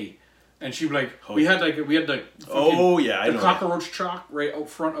every day, and she like we had the the cockroach chalk right out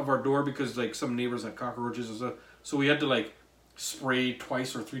front of our door because like some neighbors had cockroaches and stuff. So we had to like spray 2 or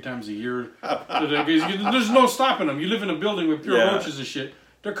 3 times a year. There's no stopping them. You live in a building with pure roaches and shit.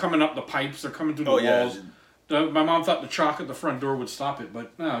 They're coming up the pipes. They're coming through the walls. My mom thought the chalk at the front door would stop it,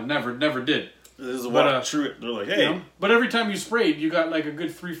 but no, never did. This is what true. They're like, hey. You know? But every time you sprayed, you got like a good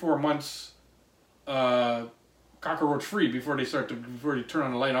 3-4 months cockroach free before they turn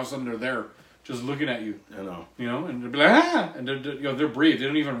on the light. And all of a sudden they're there, just looking at you. I know. You know, and they'll be like, ah, and they're brave. They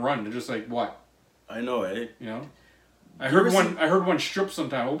don't even run. They're just like, what? I know, eh? You know. I heard one strip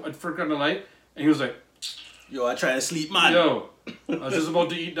sometime. I flicked on the light, and he was like, yo, I try to sleep, man. Yo, I was just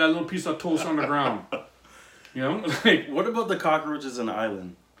about to eat that little piece of toast on the ground. You know, like what about the cockroaches in the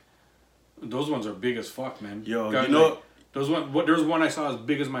island? Those ones are big as fuck, man. Yo, you know, there's one I saw as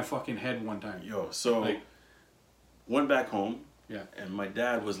big as my fucking head one time. Yo, so like, went back home. Yeah. And my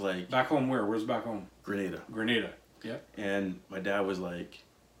dad was like, back home where? Where's back home? Grenada. Yeah. And my dad was like,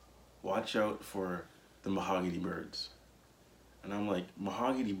 watch out for the mahogany birds. And I'm like,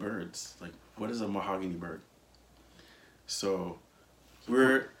 mahogany birds? Like, what is a mahogany bird? So a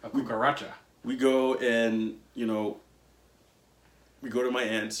cucaracha. We go and, you know, we go to my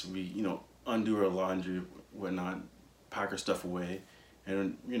aunt's, we, you know, undo our laundry, whatnot, pack our stuff away,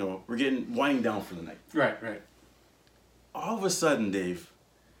 and, you know, we're winding down for the night. Right. All of a sudden, Dave,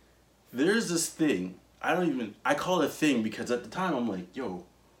 there's this thing, I call it a thing because at the time I'm like, yo,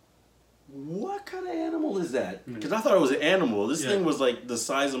 what kind of animal is that? Because I thought it was an animal. This thing was like the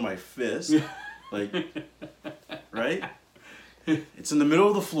size of my fist. Like, right? It's in the middle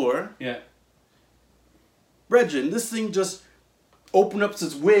of the floor. Yeah. Regin, this thing just opened up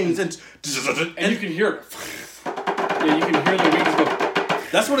its wings and you can hear it. Yeah, you can hear the wings go.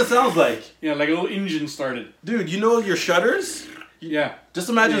 That's what it sounds like. Yeah, like a little engine started. Dude, you know your shutters? Yeah. Just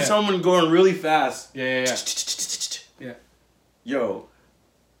imagine someone going really fast. Yeah. Yo,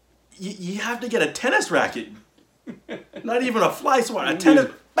 you have to get a tennis racket. Not even a fly swat. A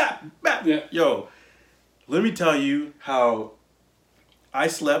tennis. Bap. Yeah. Yo, let me tell you how I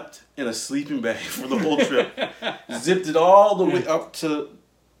slept in a sleeping bag for the whole trip. Zipped it all the way up to...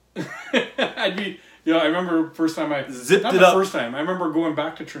 I remember first time I... Zipped not it the up. first time. I remember going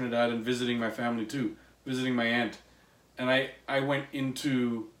back to Trinidad and visiting my family too. Visiting my aunt. And I went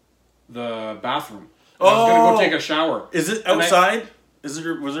into the bathroom. I was going to go take a shower. Is it outside? Was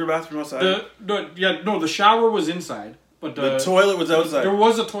there a bathroom outside? The shower was inside. But the toilet was outside. There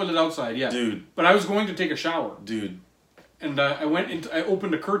was a toilet outside, yeah. Dude. But I was going to take a shower. Dude. And I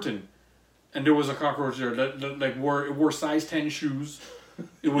opened a curtain, and there was a cockroach there that wore size 10 shoes.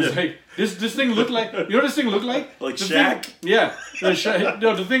 It was like this thing looked like, you know what this thing looked like? Like the Shaq? Thing, yeah.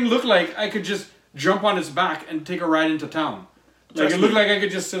 The thing looked like I could just jump on its back and take a ride into town. Like it looked like I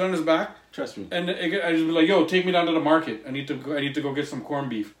could just sit on his back. Trust me. And I just be like, yo, take me down to the market. I need to go get some corned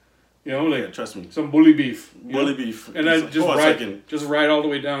beef. You know, like trust me. Some bully beef. Beef. And I just ride all the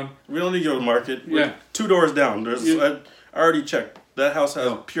way down. We don't need to go to the market. Yeah. 2 doors down. There's I already checked. That house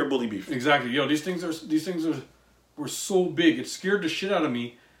has pure bully beef. Exactly. Yo, these things were so big. It scared the shit out of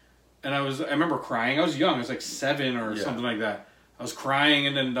me. And I remember crying. I was young. I was like 7 or something like that. I was crying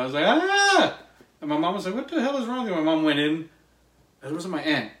and then I was like, ah! And my mom was like, what the hell is wrong with you? My mom went in. It wasn't my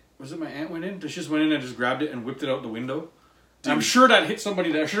aunt. Was it my aunt went in? She just went in and just grabbed it and whipped it out the window. I'm sure that hit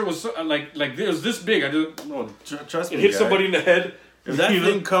somebody. I'm sure it was like it was this big. Trust me. It hit somebody in the head. If that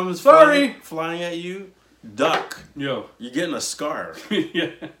thing comes flying at you, duck. Yo, you're getting a scar.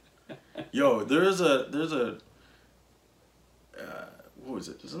 Yeah. Yo, there's a what was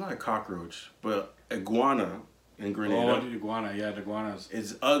it? It's not a cockroach, but iguana in Grenada. Oh, the iguana. Yeah, the iguanas.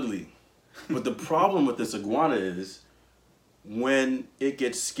 It's ugly. But the problem with this iguana is when it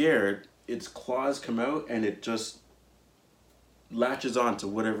gets scared, its claws come out and it just latches on to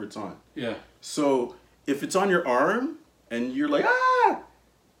whatever it's on. Yeah. So if it's on your arm and you're like,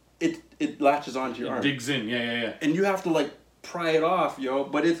 it latches onto your arm. Digs in. Yeah. And you have to like pry it off, yo.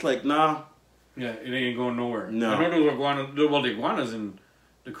 But it's like, nah. Yeah, it ain't going nowhere. No. I know those iguanas. Well, the iguanas in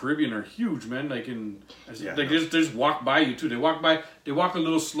the Caribbean are huge, man. Like they just walk by you too. They walk by. They walk a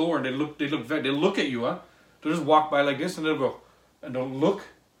little slower, and they look at you, huh? They just walk by like this, and they'll go, and they'll look.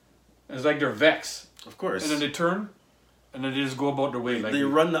 And it's like they're vexed. Of course. And then they turn, and then they just go about their way. Like they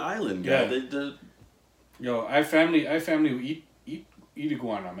run the island. Yeah. They Yo, I have family who eat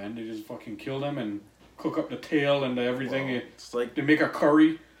iguana, man. They just fucking kill them and cook up the tail and everything. Well, it's like they make a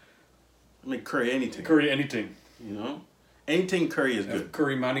curry. Make curry anything. Curry anything. You know, anything curry is good.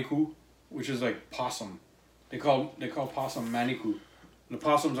 Curry maniku, which is like possum. They call possum maniku. The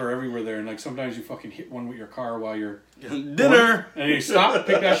possums are everywhere there, and like sometimes you fucking hit one with your car while you're dinner, and you stop,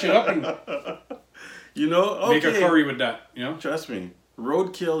 pick that shit up, and make a curry with that. You know, trust me,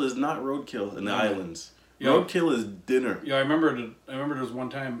 roadkill is not roadkill in the islands. Yeah. Roadkill is dinner. Yeah, I remember there was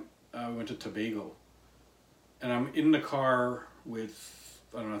one time I went to Tobago, and I'm in the car with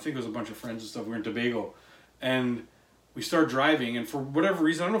I don't know, I think it was a bunch of friends and stuff. We were in Tobago, and we start driving, and for whatever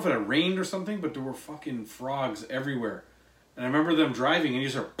reason, I don't know if it had rained or something, but there were fucking frogs everywhere. And I remember them driving, and you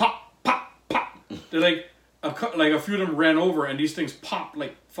hear pop, pop, pop. They're like a few of them ran over, and these things popped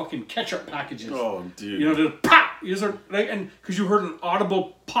like fucking ketchup packages. Oh, dude! You know, they're pop. You just like, and because you heard an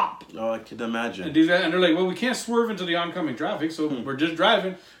audible pop. Oh, I can imagine. And they're like, well, we can't swerve into the oncoming traffic, so we're just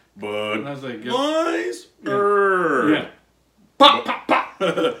driving. But and I was like, wise, yeah, pop, pop, pop.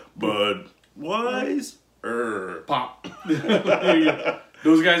 Bud wise, pop.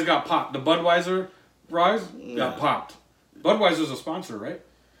 Those guys got popped. The Budweiser rise got popped. Budweiser's a sponsor, right?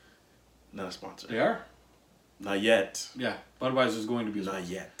 Not a sponsor. They are? Not yet. Yeah, Budweiser's going to be a sponsor. Not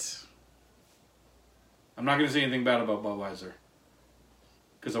yet. I'm not going to say anything bad about Budweiser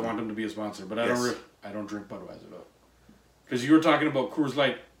because I want them to be a sponsor, but I don't drink Budweiser though. Because you were talking about Coors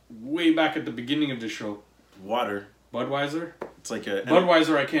Light way back at the beginning of the show. Water. Budweiser? It's like a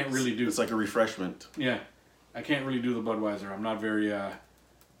Budweiser I can't really do. It's like a refreshment. Yeah. I can't really do the Budweiser. I'm not very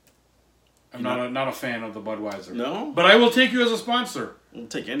I'm not a fan of the Budweiser. No? But I will take you as a sponsor. We'll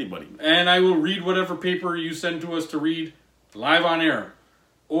take anybody. And I will read whatever paper you send to us to read live on air.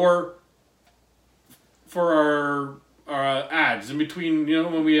 Or for our ads in between,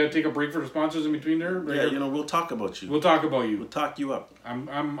 when we take a break for the sponsors in between there. Yeah, we'll talk about you. We'll talk about you. We'll talk you up.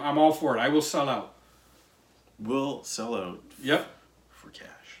 I'm all for it. I will sell out. We'll sell out. Yep. For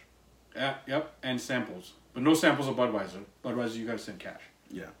cash. Yeah, yep. And samples. But no samples of Budweiser. Budweiser, you gotta send cash.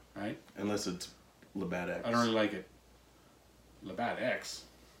 Yeah. Right? Unless it's Labatt X. I don't really like it. Labatt X?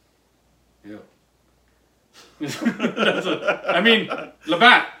 Yeah.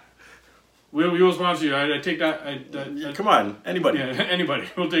 Labatt! We will sponsor you. I take that. Come on. Anybody. Yeah, anybody.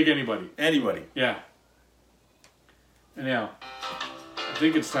 We'll take anybody. Anybody. Yeah. Anyhow, I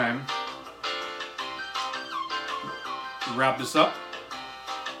think it's time to wrap this up.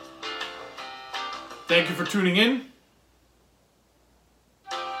 Thank you for tuning in.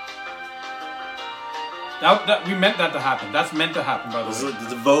 We meant that to happen. That's meant to happen, by the way.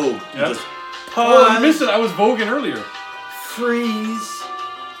 It's a Vogue. Yep. Just oh, I missed it. I was voguing earlier. Freeze.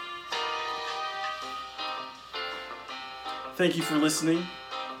 Thank you for listening.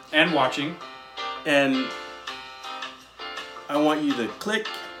 And watching. And I want you to click,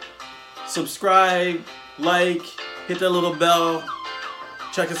 subscribe, like, hit that little bell.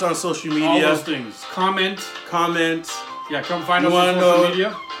 Check us on social media. All those things. Comment. Yeah, come find us on social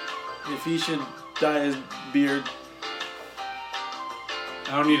media. If he should dye his beard.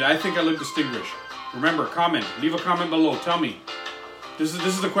 I don't need it. I think I look distinguished. Remember, comment. Leave a comment below. Tell me. This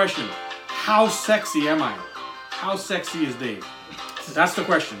is the question. How sexy am I? How sexy is Dave? That's the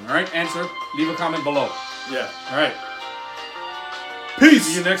question. All right? Answer. Leave a comment below. Yeah. All right. Peace.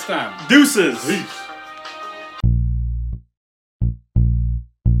 See you next time. Deuces. Peace.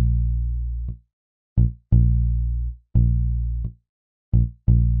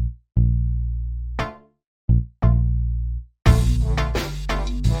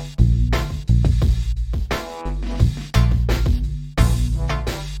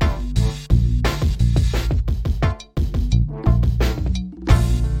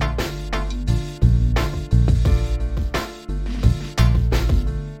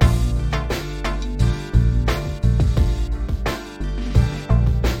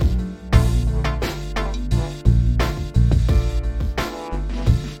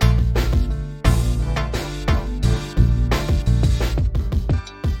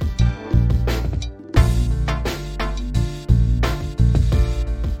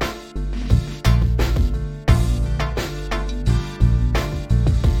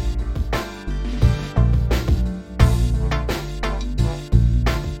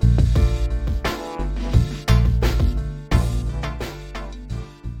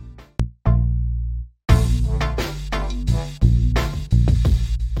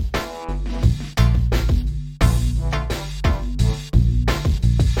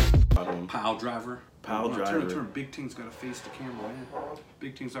 pile driver. Turn. Big Thing's got a face to camera. Yeah.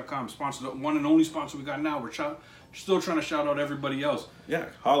 BigThings.com. Sponsor, the one and only sponsor we got now. We're still trying to shout out everybody else. Yeah,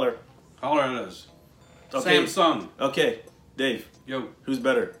 holler. Holler at us. Okay. Samsung. Okay, Dave. Yo. Who's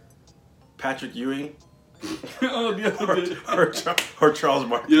better? Patrick Ewing Oh, yeah. or Charles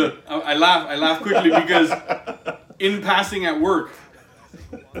Barkley? Yeah, I laugh quickly because in passing at work,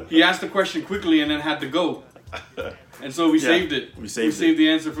 he asked the question quickly and then had to go. And so we saved it. We saved the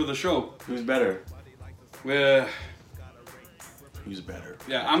answer for the show. Who's better? Well, who's better?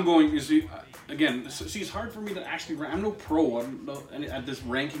 Yeah, I'm going, you see, again, it's hard for me to actually, I'm no pro at this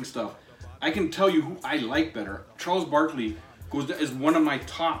ranking stuff. I can tell you who I like better. Charles Barkley is one of my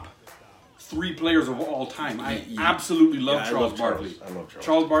top 3 players of all time. I absolutely love Charles Barkley. I love Charles.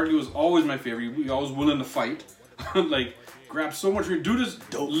 Charles Barkley was always my favorite. He was always willing to fight. Like, grabbed so much. Dude is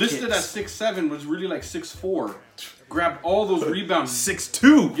listed at 6'7", was really like 6'4". Grabbed all those rebounds.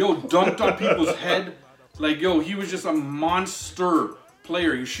 6'2". Yo, dunked on people's head. Like, yo, he was just a monster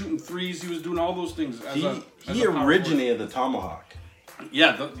player. He was shooting threes. He was doing all those things. He originated the tomahawk.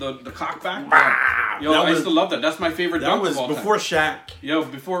 Yeah, the cockback. Yo, I used to love that. That's my favorite dunk of all time. That was before Shaq. Yo,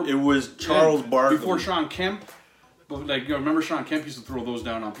 before it was Charles Barkley. Before Sean Kemp. But like, yo, remember Sean Kemp used to throw those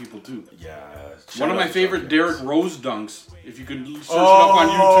down on people too. Yeah. One of my favorite Derrick Rose dunks, if you could search it up on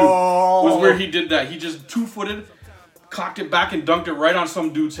YouTube, was where he did that. He just 2-footed, cocked it back and dunked it right on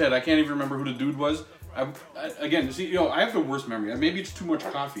some dude's head. I can't even remember who the dude was. Again, see, yo, I have the worst memory. Maybe it's too much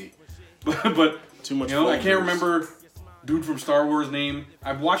coffee, but too much. You know, I can't remember dude from Star Wars name.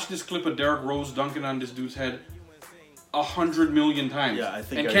 I've watched this clip of Derrick Rose dunking on this dude's head 100 million times. Yeah, I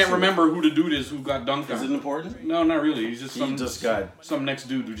think. And can't remember who the dude is who got dunked on. Is it important? No, not really. He's just some next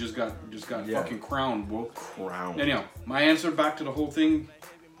dude who just got fucking crowned, bro. Crowned. Anyhow, my answer back to the whole thing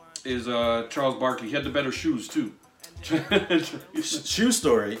is Charles Barkley. He had the better shoes too. Shoe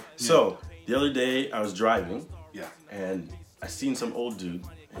story. Yeah. So the other day I was driving. Yeah. And I seen some old dude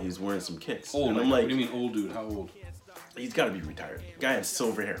and he's wearing some kicks. Old. And Like, I'm like, what do you mean old dude? How old? He's got to be retired. Guy had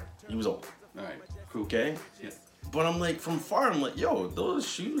silver hair. He was old. All right. Cool. Okay. Yeah. But I'm like, from far, I'm like, yo, those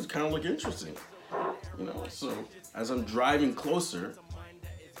shoes kind of look interesting. You know, so as I'm driving closer,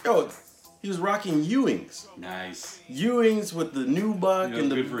 yo, he was rocking Ewings. Nice. Ewings with the nubuck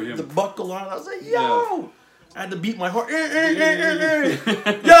and the buckle on. I was like, yo! Yeah. I had to beat my heart. Yo,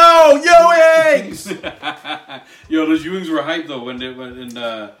 Ewings! Yo, those Ewings were hype though back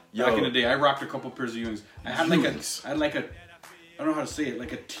in the day. I rocked a couple pairs of Ewings. I had I don't know how to say it,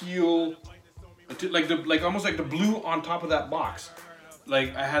 like a teal, like almost like the blue on top of that box.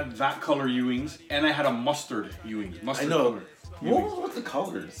 Like I had that color Ewings, and I had a mustard Ewings. Mustard color. What was with the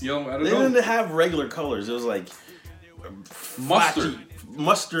colors? Yo, I don't know. They didn't have regular colors. It was like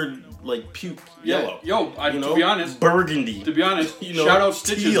mustard, like puke yellow. Yo, to be honest, burgundy. To be honest, shout out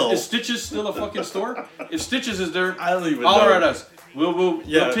Stitches. Teal. Is Stitches still a fucking store? If Stitches is there, I don't even holler know. at us. We'll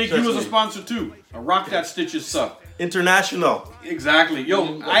take you as a sponsor too. I rock that Stitches stuff. International. Exactly.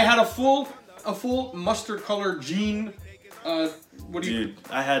 Yo, I had a full mustard color jean. I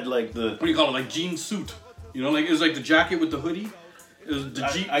had like the. What do you call it? Like jean suit. You know, like it was like the jacket with the hoodie. It was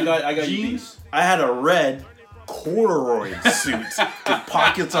the I got jeans. I had a red corduroy suit with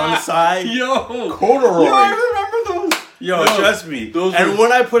pockets on the side. Yo, corduroy. Yo, I remember those. Yo, trust me.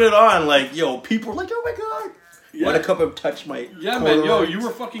 When I put it on, like, yo, people were like, oh my god. Yeah. When I come up touch my man, yo, you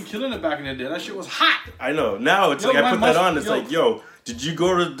were fucking killing it back in the day. That shit was hot. I know. Now it's like I put that on. It's like, yo, did you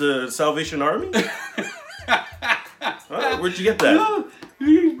go to the Salvation Army? Where'd you get that?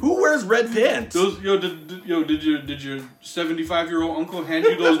 Who wears red pants? Did your 75-year-old uncle hand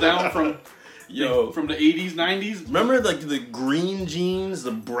you those down from the 80s, 90s? Remember like the green jeans,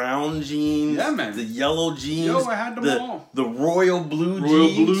 the brown jeans, yeah, man, the yellow jeans. Yo, I had them all. The royal blue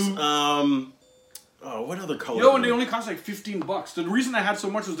jeans. What other color? Yo, and they only cost like $15. The reason I had so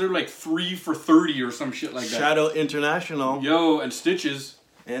much was they're like 3 for $30 or some shit like that. Shadow International. Yo, and Stitches.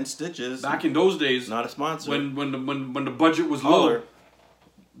 Back in those days, not a sponsor. When the budget was low,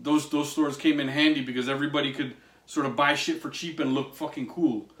 those stores came in handy because everybody could sort of buy shit for cheap and look fucking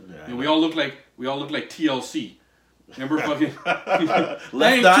cool. Yeah, and we all look like TLC. Remember fucking? I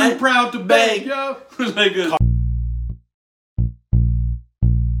ain't too proud to beg, yo. Like